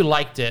believe you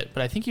liked it,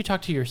 but I think you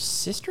talked to your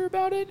sister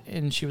about it,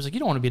 and she was like, "You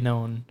don't want to be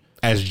known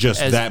As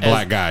just As- that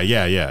black guy.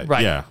 Yeah.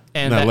 right." Yeah.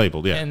 And not that,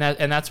 labeled, yeah. and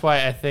that's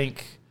why I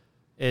think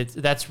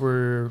that's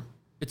where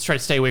it's trying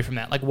to stay away from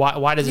that. Like,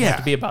 why does it have Yeah.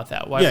 to be about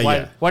that? Why Yeah,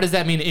 yeah. why does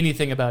that mean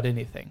anything about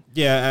anything?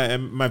 Yeah,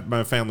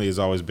 my family has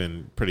always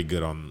been pretty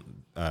good on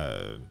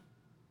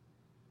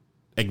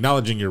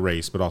acknowledging your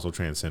race, but also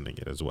transcending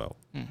it as well.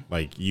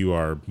 Like, you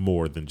are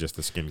more than just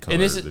the skin color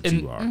that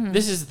you are.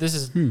 This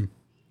is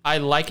I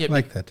like it.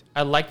 Like that.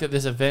 I like that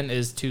this event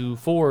is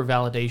for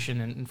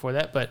validation and for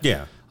that. But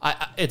Yeah.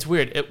 it's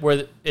weird.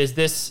 Where is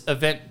this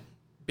event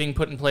being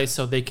put in place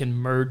so they can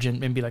merge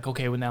and be like,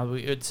 okay, well now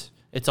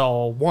it's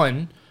all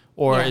one,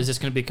 or Yeah. is this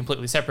going to be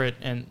completely separate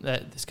and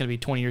that it's going to be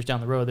 20 years down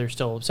the road they're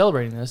still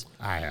celebrating this?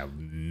 I have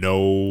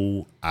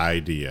no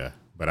idea,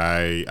 but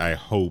I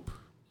hope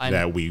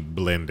that we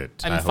blend it.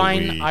 I'm I hope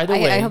fine we- either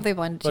way. I hope they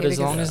blend But too, as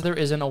long because- as there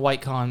isn't a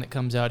white con that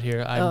comes out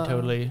here, I'm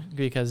totally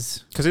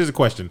because Because here's a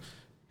question.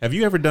 Have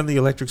you ever done the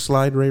electric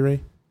slide, Ray Ray?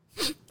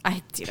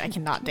 I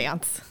cannot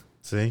dance.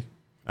 See?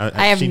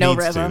 I have she no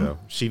needs rhythm. To, though.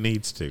 She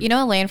needs to. You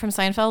know Elaine from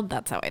Seinfeld?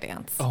 That's how I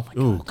dance. oh my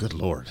god, Ooh, good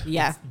Lord.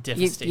 yeah.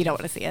 devastating. You don't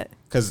want to see it.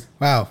 Because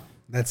Wow,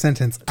 that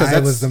sentence. I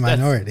that's- was the that's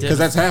minority. different.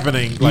 that's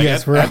happening like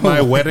guys at, were at my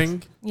all-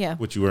 wedding, Yeah.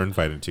 which you were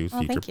invited to. Oh,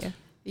 future. thank you.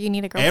 You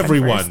need a girlfriend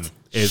Everyone first.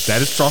 is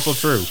that is also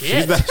true.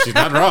 Shit. She's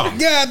not wrong.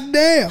 God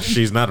damn.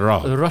 She's not the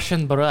wrong.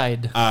 Russian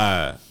bride.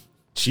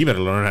 She better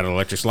learn how to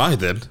electric slide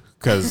then,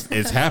 because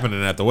it's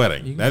happening at the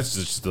wedding. You can- That's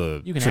just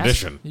the You can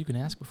tradition. Ask, you can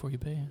ask before you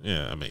pay.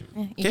 Yeah, I mean,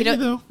 You can could- you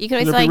though? you could Are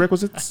always there like-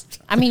 prerequisites?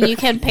 I mean, you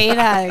can pay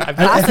that.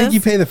 I think you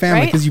pay the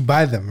family right? because you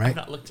buy them, right?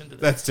 Not looked into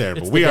that. That's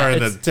terrible. It's We the- are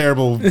in a it's-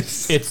 terrible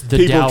It's the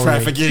people dowry.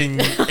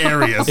 trafficking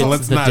area, so It's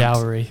let's the not.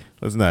 dowry.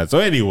 Let's not. So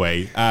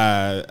anyway,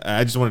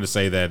 I just wanted to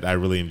say that I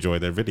really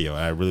enjoyed their video.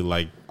 I really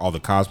like all the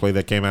cosplay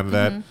that came out of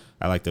that.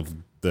 I like the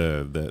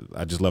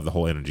I just love the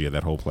whole energy of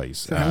that whole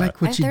place. I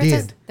like what you there's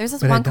did. There's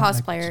this but I one don't like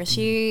what cosplayer.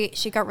 you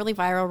She got really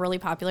viral, really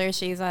popular.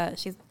 She's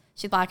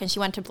black and she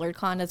went to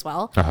BlurredCon as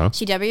well. Uh-huh.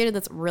 She debuted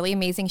this really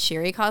amazing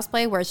Shiri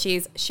cosplay where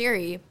she's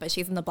Shiri, but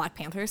she's in the Black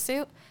Panther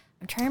suit.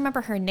 I'm trying to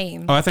remember her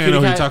name. Oh, I think I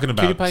know who you're talking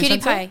about. PewDiePie Cutie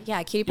Sensei? Pie.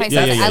 Yeah, Cutie Pie.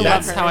 Yeah, Sensei. yeah, I yeah. love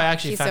That's her. how I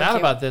actually She's found so out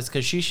cute. about this,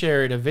 because she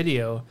shared a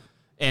video,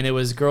 and it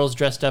was girls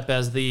dressed up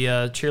as the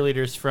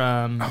cheerleaders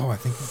from. Oh, I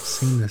think I've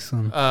seen this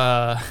one.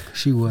 Uh,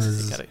 She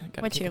was. gotta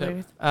What kick it up.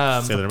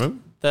 cheerleaders? Sailor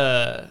Moon?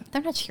 The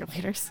They're not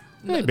cheerleaders.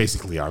 They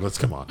basically are. Let's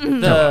come on.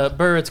 the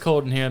Burr, it's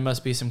cold in here.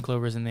 Must be some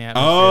clovers in the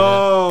atmosphere.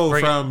 Oh,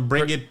 Bring it- from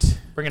Bring It.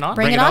 Bring it on.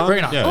 Bring It On? Bring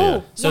it on. Yeah, Oh,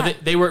 yeah. So yeah.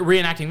 they were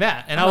reenacting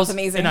that, and I That was was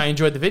amazing. and I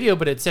enjoyed the video,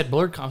 but it said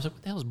BlurredCon. I was like,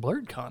 what the hell is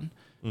BlurredCon?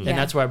 And Yeah.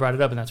 that's why I brought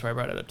it up, and that's why I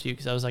brought it up to you,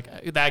 because I was like,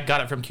 I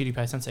got it from Cutie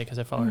Pie Sensei because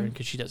I follow her,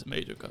 because she does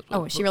amazing cosplay.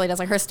 Oh, she really does.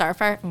 Like her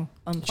Starfire. On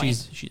point.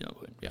 She's no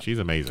good. Yeah. She's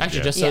amazing. Actually,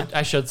 yeah. just Yeah.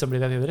 I showed somebody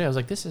that the other day. I was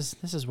like, this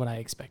is what I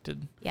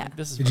expected. Yeah. Like,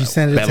 this is Did what you I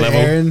send it that to level?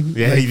 Aaron?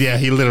 Yeah, Like,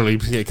 he literally.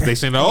 Yeah, 'cause they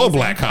send all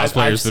black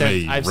cosplayers to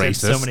me. I've Racist.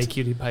 sent so many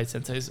Cutie Pie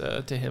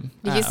Senseis to him.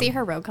 Did you see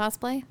her rogue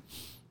cosplay?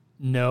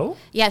 No.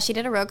 Yeah, she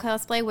did a rogue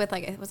cosplay with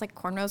like it was like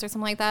cornrows or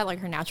something like that, like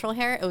her natural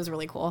hair. It was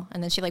really cool.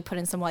 And then she like put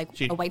in some like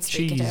a white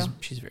streak she's, too.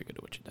 she's very good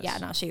at what she does. Yeah,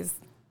 no, she's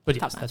But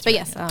top yes, notch. that's But right,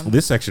 yes, yeah.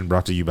 This section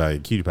brought to you by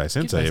Cutie Pie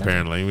Sensei. Sensei.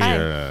 Apparently,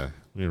 Hi.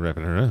 we're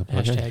wrapping her up.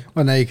 Okay. Hashtag.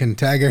 well, now you can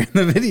tag her in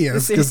the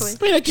videos Seriously.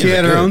 because she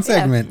had her own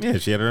segment. Yeah,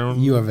 she had her own.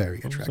 You are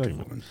very own attractive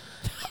segment. woman.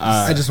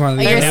 I just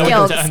wanted Oh, to you're a now we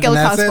skilled, can- skilled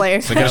and that's it.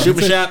 cosplayer. So can I shoot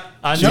my shot?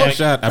 On Shoot my deck.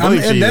 shot. I believe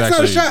and she's that's not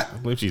a actually. shot. I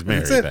believe she's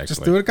That's married. it. Actually,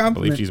 Just do it a I compliment.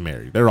 believe she's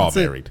married. They're all That's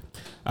it. married.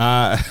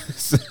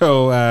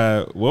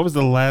 So what was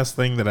the last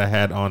thing that I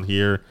had on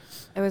here?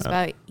 It was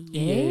about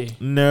yay. Yay.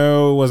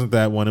 No, it wasn't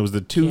that one. It was the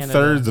 2/3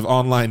 Canada. of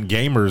online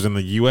gamers in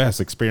the U.S.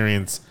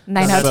 experience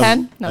 9 out of some-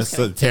 10? No, that's just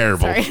kidding.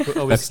 terrible. Sorry.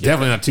 Oh, That's skip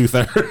definitely not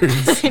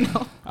 2/3. I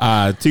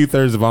know.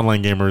 2/3 of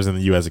online gamers in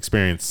the U.S.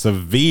 experience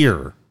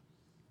severe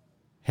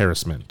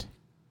harassment.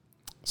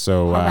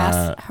 So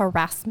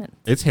Harassment.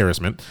 it's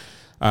harassment.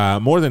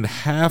 More than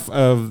half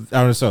of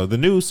the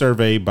new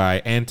survey by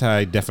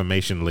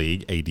Anti-Defamation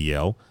League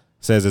 (ADL)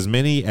 says as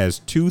many as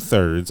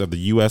 2/3 of the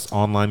U.S.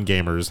 online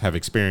gamers have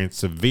experienced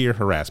severe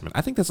harassment.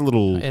 I think that's a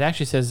little. It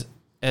actually says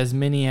as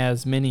many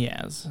as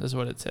is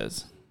what it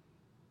says.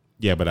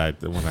 Yeah,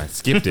 but when I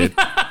skipped it,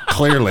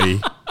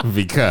 clearly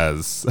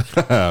because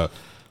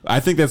I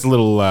think that's a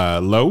little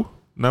low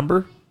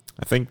number.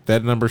 I think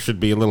that number should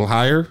be a little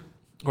higher.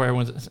 Or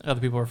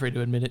other people are afraid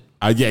to admit it.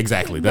 Yeah,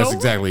 exactly. That's No.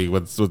 exactly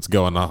what's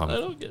going on. I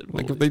don't get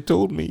Like bullied. if they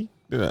told me.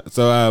 Yeah.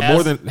 So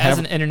more than as half.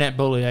 an internet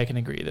bully, I can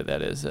agree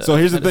that is. So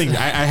here's the that is- thing.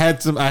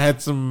 I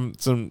had some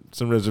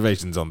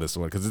reservations on this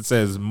one because it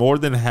says more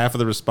than half of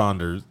the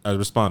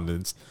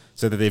respondents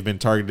said that they've been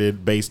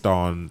targeted based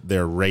on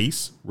their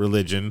race,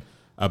 religion,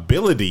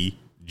 ability,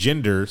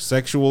 gender,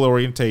 sexual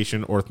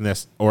orientation, or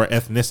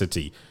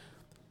ethnicity.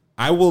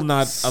 I will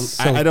not.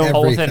 So I don't.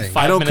 all within everything.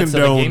 5 I don't minutes of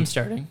condone- the game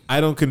starting.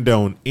 I don't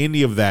condone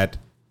any of that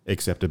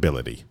except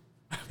ability.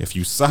 If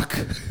you suck,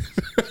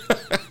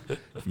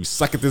 if you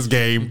suck at this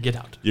game, Get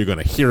out. you're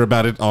gonna hear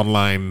about it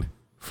online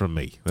from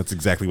me. That's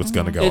exactly what's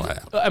gonna go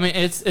out. I mean,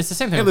 it's the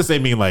same thing. Unless they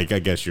mean like I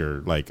guess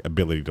your like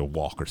ability to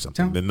walk or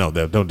something. Then no,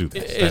 don't do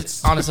that.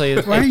 It's honestly.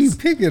 Why are you it's-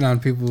 picking on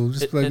people?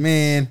 Just It- like, it's-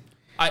 man.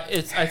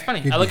 It's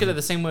funny. I look at it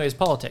the same way as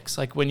politics.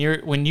 Like when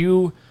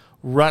you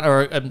run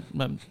or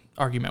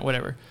argument,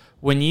 whatever.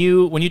 When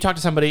you talk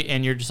to somebody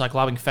and you're just like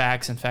lobbing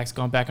facts and facts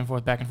going back and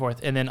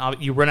forth, and then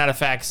you run out of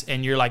facts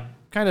and you're like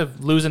kind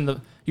of losing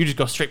you just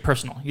go straight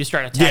personal. You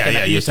start attacking.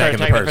 Yeah, you you're start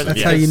attacking the attacking person. That's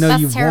Yeah. how you know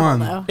That's you've terrible, won.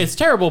 though. It's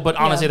terrible, but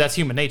honestly, Yeah. that's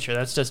human nature.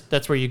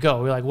 That's where you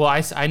go. We're like, well,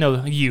 I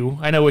know you.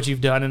 I know what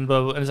you've done, and blah,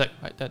 blah, blah. And it's like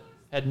right, that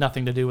had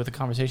nothing to do with the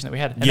conversation that we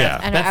had. And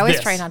Yeah. And I always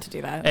try not to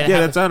do that. And Yeah,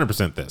 happens that's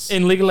 100% this.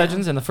 in League of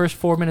Legends in the first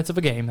 4 minutes of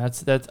a game.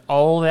 That's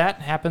all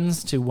that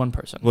happens to one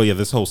person. Well, yeah,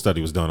 this whole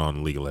study was done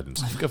on League of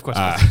Legends. Of course.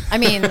 I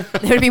mean,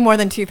 there would be more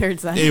than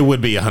 2/3 then. It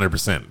would be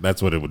 100%.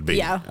 That's what it would be.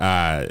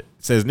 Yeah. It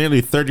says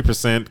nearly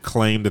 30%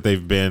 claim that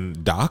they've been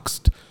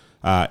doxxed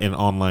in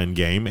online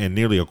game, and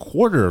nearly a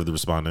quarter of the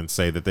respondents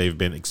say that they've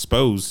been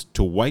exposed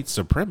to white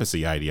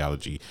supremacy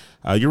ideology.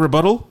 Your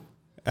rebuttal,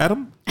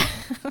 Adam?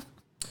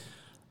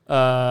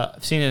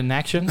 I've seen it in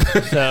action,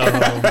 so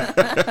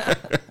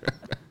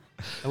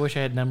I wish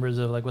I had numbers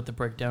of like what the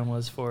breakdown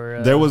was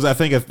for. There was, I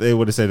think, if they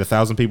would have said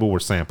 1,000 people were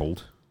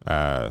sampled.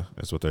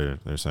 That's what they're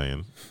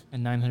saying.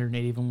 and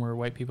 980 of them were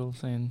white people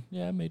saying,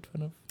 "Yeah, I made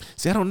fun of."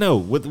 See, I don't know.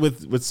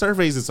 With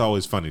surveys, it's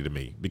always funny to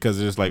me because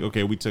it's like,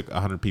 okay, we took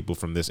 100 people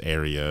from this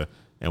area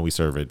and we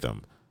surveyed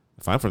them.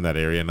 If I'm from that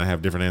area and I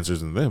have different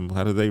answers than them,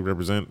 how do they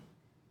represent?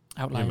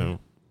 Outlier. You know,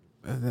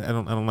 I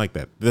don't like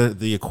that.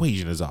 The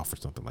equation is off or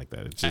something like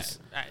that. It's just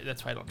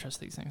That's why I don't trust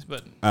these things.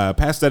 But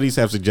past studies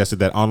have suggested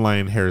that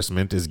online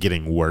harassment is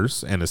getting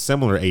worse, and a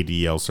similar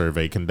ADL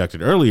survey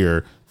conducted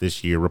earlier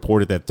this year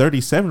reported that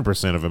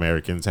 37% of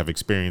Americans have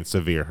experienced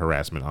severe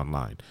harassment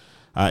online.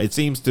 It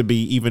seems to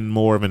be even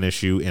more of an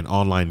issue in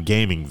online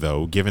gaming,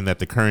 though, given that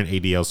the current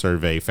ADL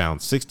survey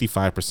found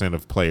 65%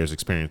 of players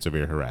experience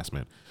severe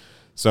harassment.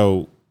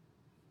 So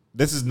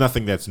this is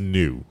nothing that's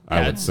new,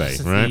 I would say,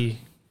 since right? the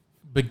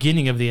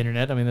beginning of the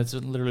internet. I mean, that's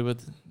literally what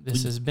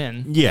this has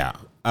been. Yeah.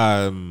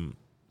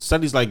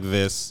 Studies like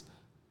this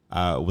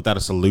without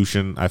a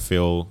solution, I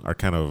feel are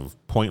kind of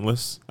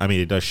pointless. I mean,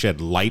 it does shed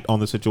light on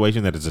the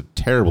situation that is a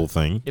terrible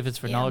thing. If it's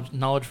for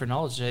knowledge for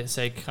knowledge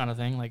sake kind of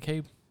thing, like,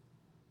 hey,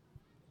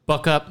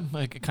 buck up,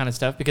 like kind of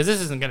stuff, because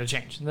this isn't going to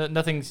change.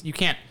 Nothing's, you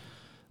can't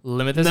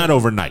limit this. Not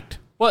overnight.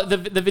 Well, the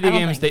video I don't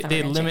games, think they it's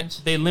ever gonna limit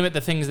change. they limit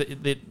the things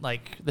that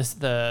like this,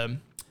 the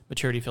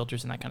maturity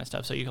filters and that kind of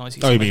stuff. So you can only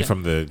see. Oh, so you much mean in-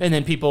 from the... And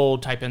then people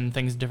type in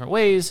things different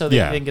ways, so they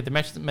can get the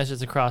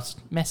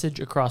message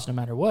across no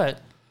matter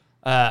what.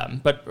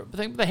 But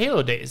the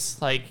Halo days,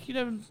 like,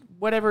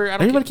 whatever. I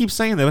don't Everybody keeps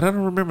saying that, but I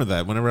don't remember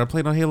that. Whenever I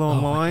played on Halo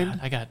Online,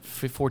 I got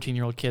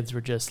 14-year-old kids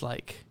were just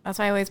like, That's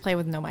why I always play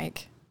with no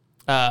mic.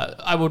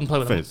 I wouldn't play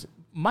with Fizz.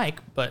 Mike,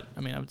 but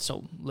I mean, I would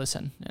still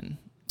listen, and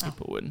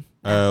people would.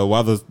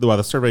 while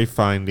the survey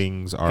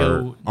findings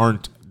Go.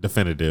 aren't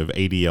definitive,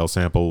 ADL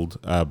sampled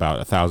about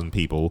 1,000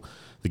 people.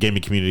 The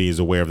gaming community is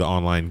aware of the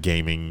online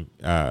gaming,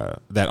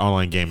 that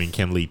online gaming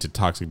can lead to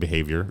toxic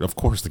behavior. Of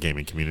course, the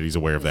gaming community is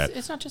aware of that.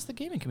 It's not just the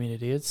gaming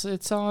community.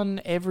 It's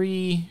on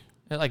every,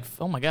 like,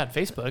 oh my god,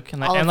 Facebook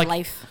and All and of like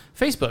life.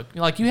 Facebook.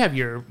 Like you have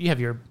your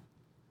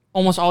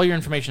almost all your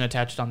information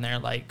attached on there,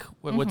 like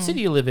what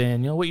city you live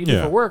in, what you do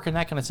Yeah. for work and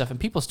that kind of stuff. And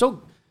people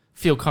still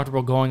feel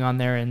comfortable going on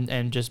there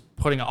and just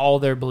putting all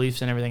their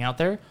beliefs and everything out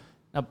there.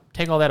 Now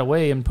take all that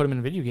away and put them in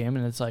a video game,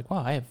 and it's like,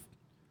 wow,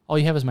 all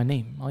you have is my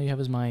name. All you have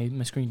is my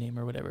screen name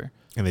or whatever.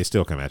 And they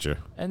still come at you.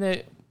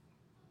 And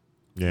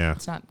Yeah.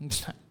 it's not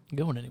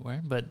going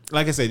anywhere. But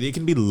Like I said, it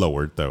can be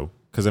lowered, though.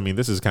 Because, I mean,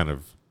 this is kind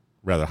of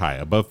rather high.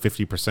 Above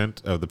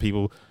 50% of the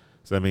people.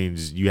 So that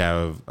means you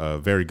have a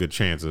very good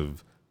chance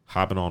of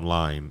hopping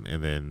online,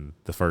 and then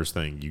the first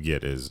thing you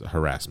get is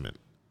harassment.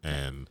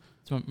 And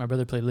so when my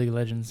brother played League of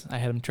Legends. I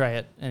had him try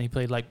it, and he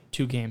played like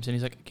 2 games, and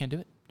he's like, I can't do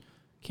it.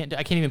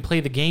 I can't even play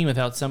the game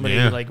without somebody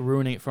like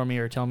ruining it for me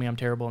or telling me I'm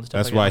terrible and stuff.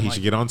 that's like why that. he I'm should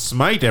like, get on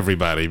Smite,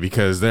 everybody,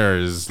 because there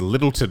is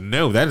little to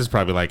no. That is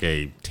probably like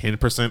a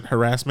 10%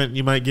 harassment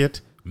you might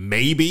get.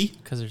 Maybe.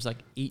 because there's like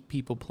 8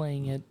 people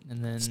playing it,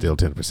 and then Still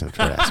 10%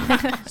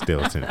 harassment. Still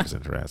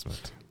 10%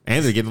 harassment.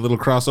 And they're getting a little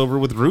crossover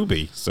with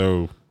Ruby.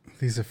 So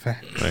These are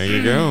facts. there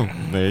you go.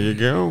 There you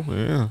go.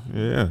 Yeah,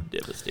 yeah.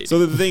 devastating.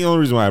 So the only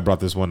reason why I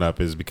brought this one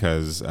up is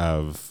because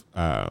of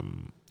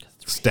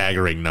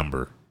staggering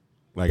number.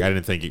 Like, I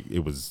didn't think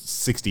it was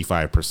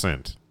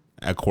 65%,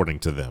 according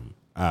to them,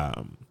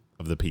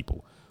 of the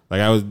people.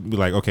 Like, I would be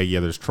like, okay, yeah,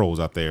 there's trolls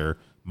out there,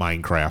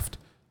 Minecraft,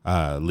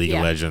 League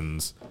of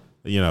Legends,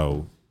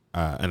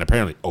 and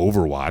apparently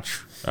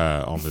Overwatch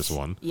on this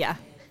one. Yeah.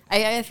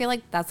 I feel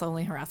like that's the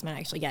only harassment I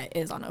actually get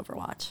is on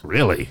Overwatch.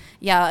 Really?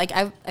 Yeah, like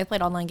I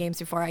played online games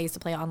before. I used to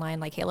play online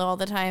like Halo all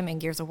the time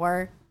and Gears of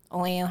War.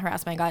 Only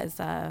harassment I got is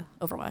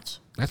Overwatch.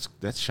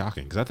 That's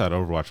shocking, because I thought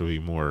Overwatch would be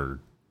more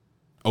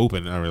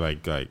open or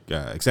like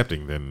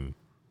accepting than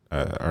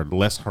or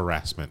less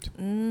harassment.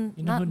 you know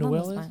Not who as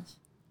Noelle is? much.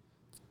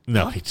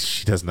 No,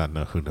 she does not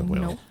know who Noelle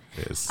Nope.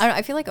 is.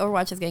 I feel like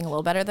Overwatch is getting a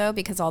little better though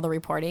because all the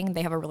reporting,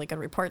 they have a really good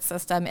report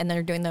system and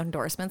they're doing the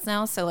endorsements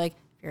now. So like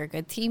if you're a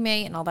good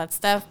teammate and all that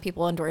stuff,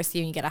 people endorse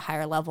you and you get a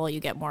higher level, you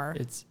get more.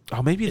 It's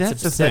Oh, maybe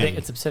that's the upsetting. thing.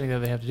 It's upsetting that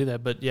they have to do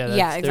that, but yeah,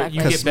 Yeah, there- exactly. You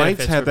Because get Smite's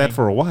benefits had that being-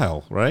 for a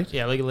while, right?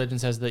 Yeah, League of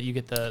Legends has that. You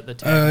get the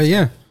tags.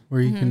 Yeah,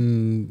 where you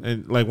can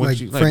And like once Like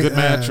you like friend- good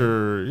match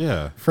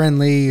or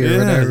friendly or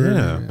whatever.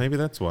 yeah, maybe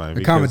that's why.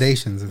 because-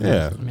 Accommodations.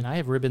 Yeah, I mean, I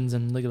have ribbons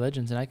in League of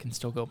Legends, and I can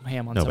still go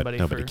ham on nobody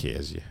somebody.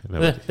 cares.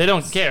 Yeah, They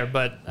don't care,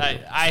 but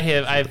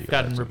I've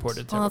gotten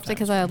reported. Well, several it's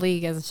because times.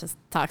 League is just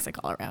toxic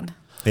all around.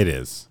 It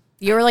is.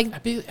 You're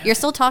like be- you're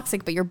still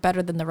toxic, but you're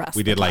better than the rest.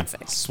 We They're did like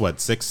toxic.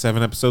 what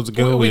 6-7 episodes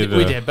ago. We We did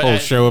we a did, but whole I-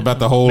 show about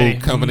the whole many-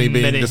 company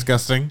being many-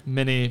 disgusting.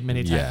 many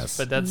times. Yes.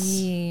 But that's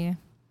Yeah.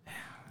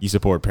 You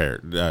support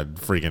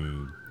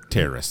freaking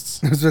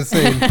terrorists. I was just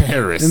saying.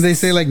 Terrorists. And they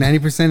say like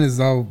 90% is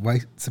all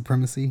white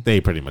supremacy.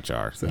 They pretty much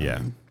are. Yeah.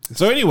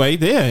 So anyway,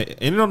 yeah,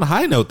 ended on a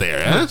high note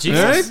there, huh?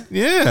 Jesus. Right?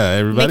 Yeah,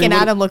 everybody. Making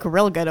what- Adam look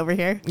real good over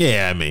here.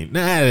 Yeah, I mean,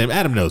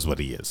 Adam knows what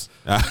he is.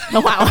 Oh,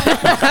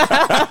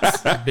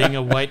 wow. being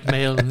a white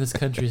male in this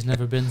country has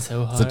never been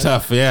so hard. It's a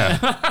tough, yeah.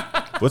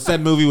 What's that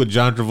movie with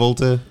John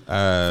Travolta?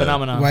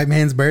 phenomenon. White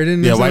man's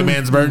burden. or Yeah, White something?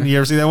 Man's Burden. You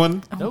ever see that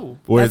one? No.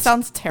 Where That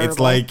sounds terrible.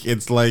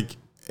 It's like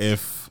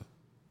if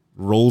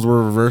roles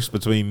were reversed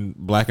between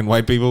black and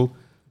white people.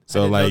 So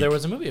I didn't know like there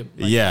was a movie.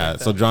 yeah, like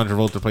so that. John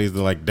Travolta plays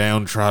the like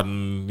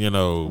downtrodden,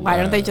 Why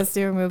don't they just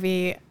do a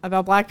movie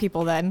about black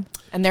people then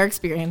and their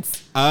experience?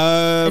 Is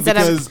that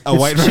because a It's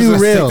white too person has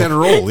to real. take that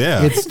role.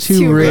 Yeah, It's too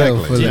too real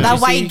Exactly. for Did that. That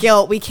you white see-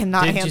 guilt, we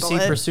cannot Didn't you handle see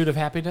it. Pursuit of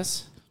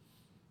Happiness?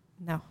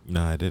 No.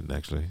 no, I didn't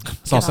actually. I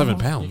saw Yeah. 7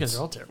 You pounds. guys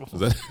are all terrible. Is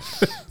that,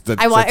 is that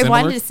I similar?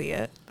 wanted to see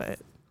it, but Is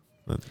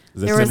that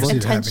there was similar?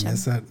 Pursuit of intention.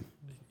 happiness,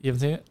 You haven't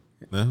seen it?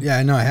 No? yeah,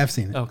 I know. I have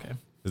seen it. Okay.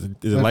 Is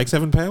it like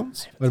 7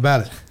 pounds? What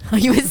about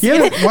it? you was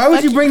Yeah, why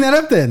would you bring that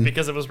up then?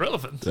 Because it was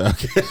relevant.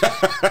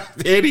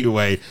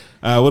 Anyway,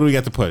 what do we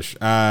got to push?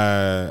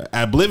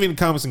 Oblivion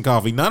Comics and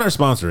Coffee, not our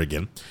sponsor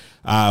again.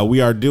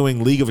 We are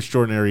doing League of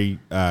Extraordinary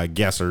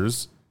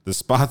Guessers. The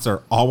spots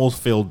are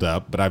almost filled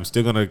up, but I'm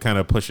still going to kind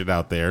of push it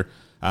out there.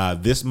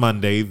 This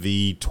Monday,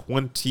 the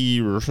 20...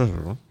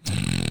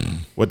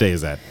 What day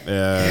is that?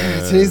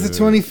 Today's the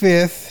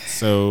 25th.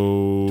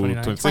 So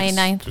 29th.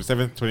 26th,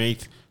 27th,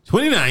 28th,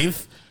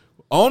 29th.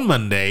 On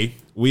Monday,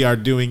 we are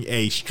doing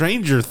a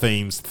Stranger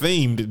Things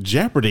themed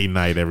Jeopardy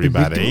night,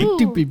 everybody.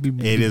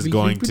 It is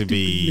going to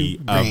be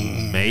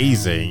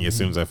amazing as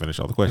soon as I finish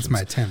all the That's questions.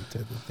 my attempt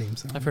at the theme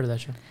song. I've heard of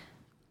that show.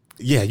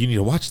 Yeah, you need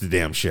to watch the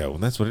damn show.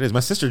 That's what it is. My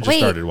sister just Wait.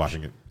 started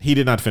watching it. He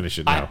did not finish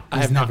it, no. I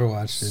He's have never not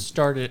watched it.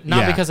 started. Not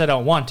Yeah. because I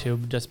don't want to,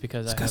 but just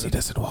because I Because he haven't.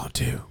 doesn't want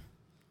to.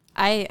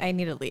 I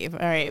need to leave. All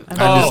right. I'm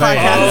just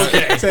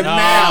saying. okay. So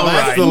now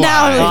that's the Now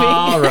lie.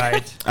 I'm leaving. All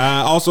right.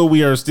 Also,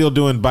 we are still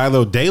doing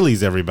Bilo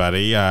dailies,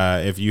 everybody.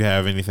 If you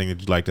have anything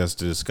that you'd like us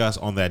to discuss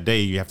on that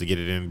day, you have to get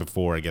it in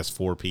before, I guess,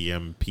 4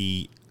 p.m.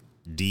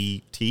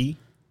 PDT.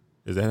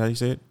 Is that how you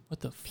say it? What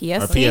the Or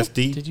PST?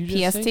 PSD? Did you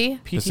just PST? say?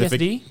 Pacific-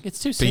 PTSD? It's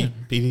too soon.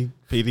 PDP?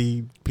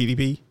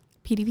 PDP?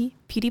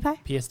 PDP?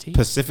 PST?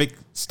 Pacific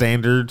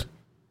Standard.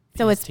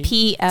 So it's PST?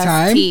 PST.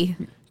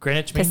 Time?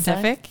 Greenwich Mean Time?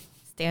 Pacific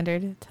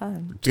Standard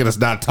Time. Get us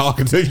not talk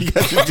until you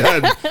guys are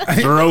done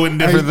throwing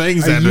different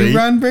things Are at me. you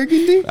Ron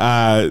Burgundy?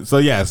 So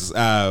yes,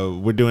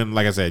 we're doing,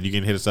 like I said, you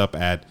can hit us up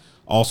at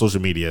all social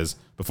medias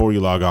before you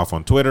log off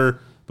on Twitter,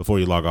 before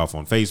you log off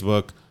on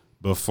Facebook,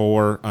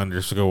 before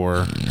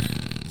underscore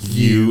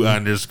you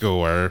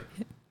underscore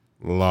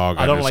log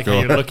I don't like how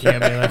underscore you're looking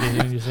at me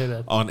like you say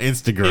that. on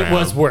Instagram. It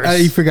was worse.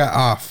 You forgot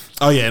off.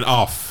 Oh yeah, and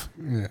off.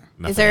 Yeah,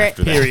 Nothing Is there-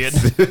 after that. Period.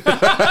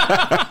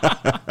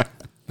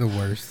 the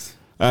worst.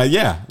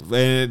 Yeah,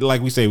 and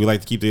like we say, we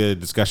like to keep the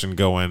discussion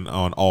going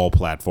on all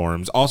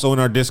platforms. Also in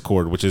our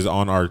Discord, which is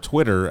on our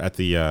Twitter at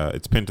the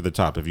it's pinned to the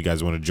top. If you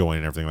guys want to join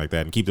and everything like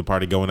that, and keep the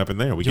party going up in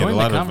there, we Join get a the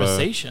lot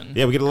conversation. of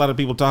we get a lot of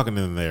people talking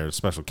in there.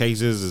 Special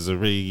Cases is a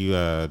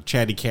really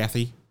chatty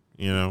Cathy.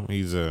 You know,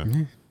 he's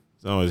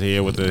always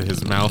here with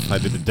his mouth. I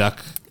did the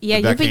duck, Yeah,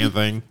 the duck you'd be- hand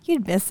thing.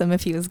 You'd miss him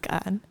if he was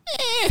gone.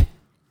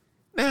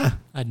 Nah,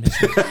 I'd miss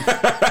it.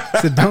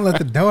 So don't let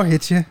the door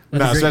hit you. no.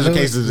 Great Special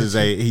Lewis. Cases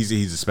is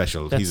he's a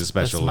special. He's a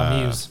special. That's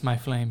my muse, my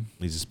flame.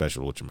 He's a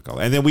special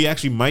whatchamacallit. And then we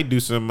actually might do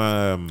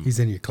some. He's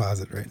in your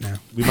closet right now.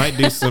 We might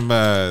do some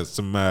I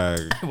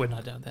would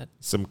not doubt that.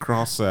 some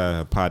cross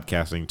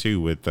podcasting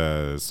too with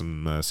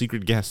some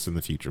secret guests in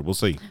the future. We'll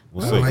see.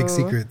 We'll I see. don't like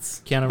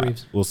secrets. Keanu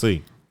Reeves. We'll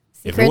see.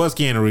 If it Secret- was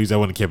Keanu Reeves, I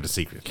wouldn't have kept it a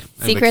secret. And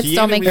the Secrets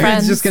don't Keanu make Reeves- friends.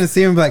 Everyone's just gonna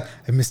see him and be like,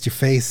 I missed your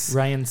face.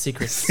 Ryan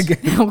Secrets.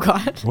 Oh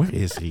God, Where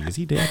is he? Is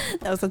he dead?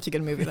 that was such a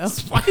good movie though.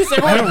 Why is I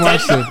everyone haven't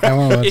watched it. I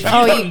won't watch If it. you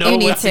Oh, don't you know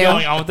need what's to.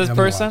 going on with this I'm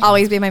gonna person, watch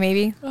Always Be My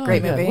Maybe. Oh,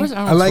 Great yeah. movie. Where's I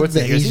Arnold like the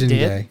Schwarzenegger? Is he Asian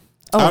dead? guy.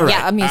 Oh All right.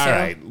 yeah, me too. All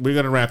right. We're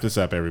gonna wrap this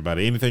up,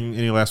 everybody.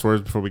 Any last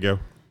words before we go?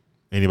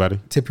 Anybody?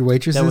 Tip your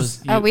waitresses. That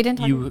was you, we didn't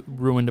talk You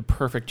ruined a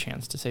perfect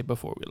chance to say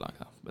before we log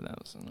off, but that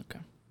was okay.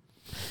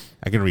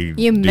 I can read.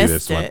 You do missed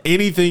this one. it.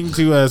 Anything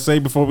to say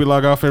before we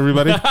log off,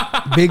 everybody?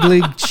 Big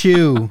League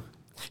Chew.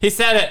 He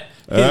said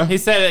it. He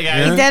said it,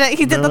 guys. He did it.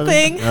 He did the Nobody?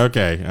 thing.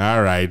 Okay.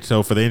 All right.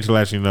 So for the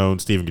internationally known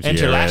Stephen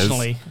Gutierrez.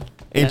 Internationally.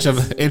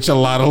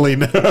 Enchiladally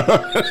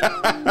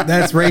known.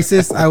 That's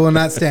racist. I will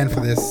not stand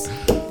for this.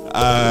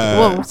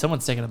 Whoa.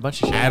 Someone's taking a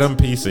bunch of shit. Adam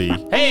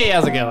PC Hey,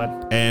 how's it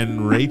going?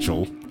 and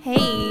Rachel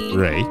Hey.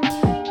 Ray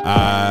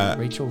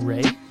Rachel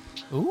Ray.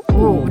 Ooh.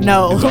 Ooh,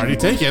 no. is already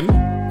taken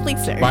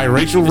Please, sir. by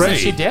Rachel Isn't Ray.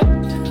 she dead?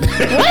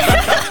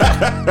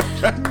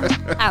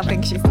 I don't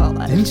think she saw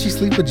that. Didn't she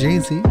sleep with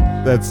Jay-Z?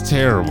 That's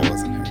terrible.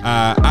 Wasn't her.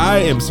 I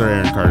am Sir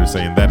Aaron Carter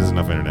saying that is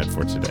enough internet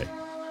for today.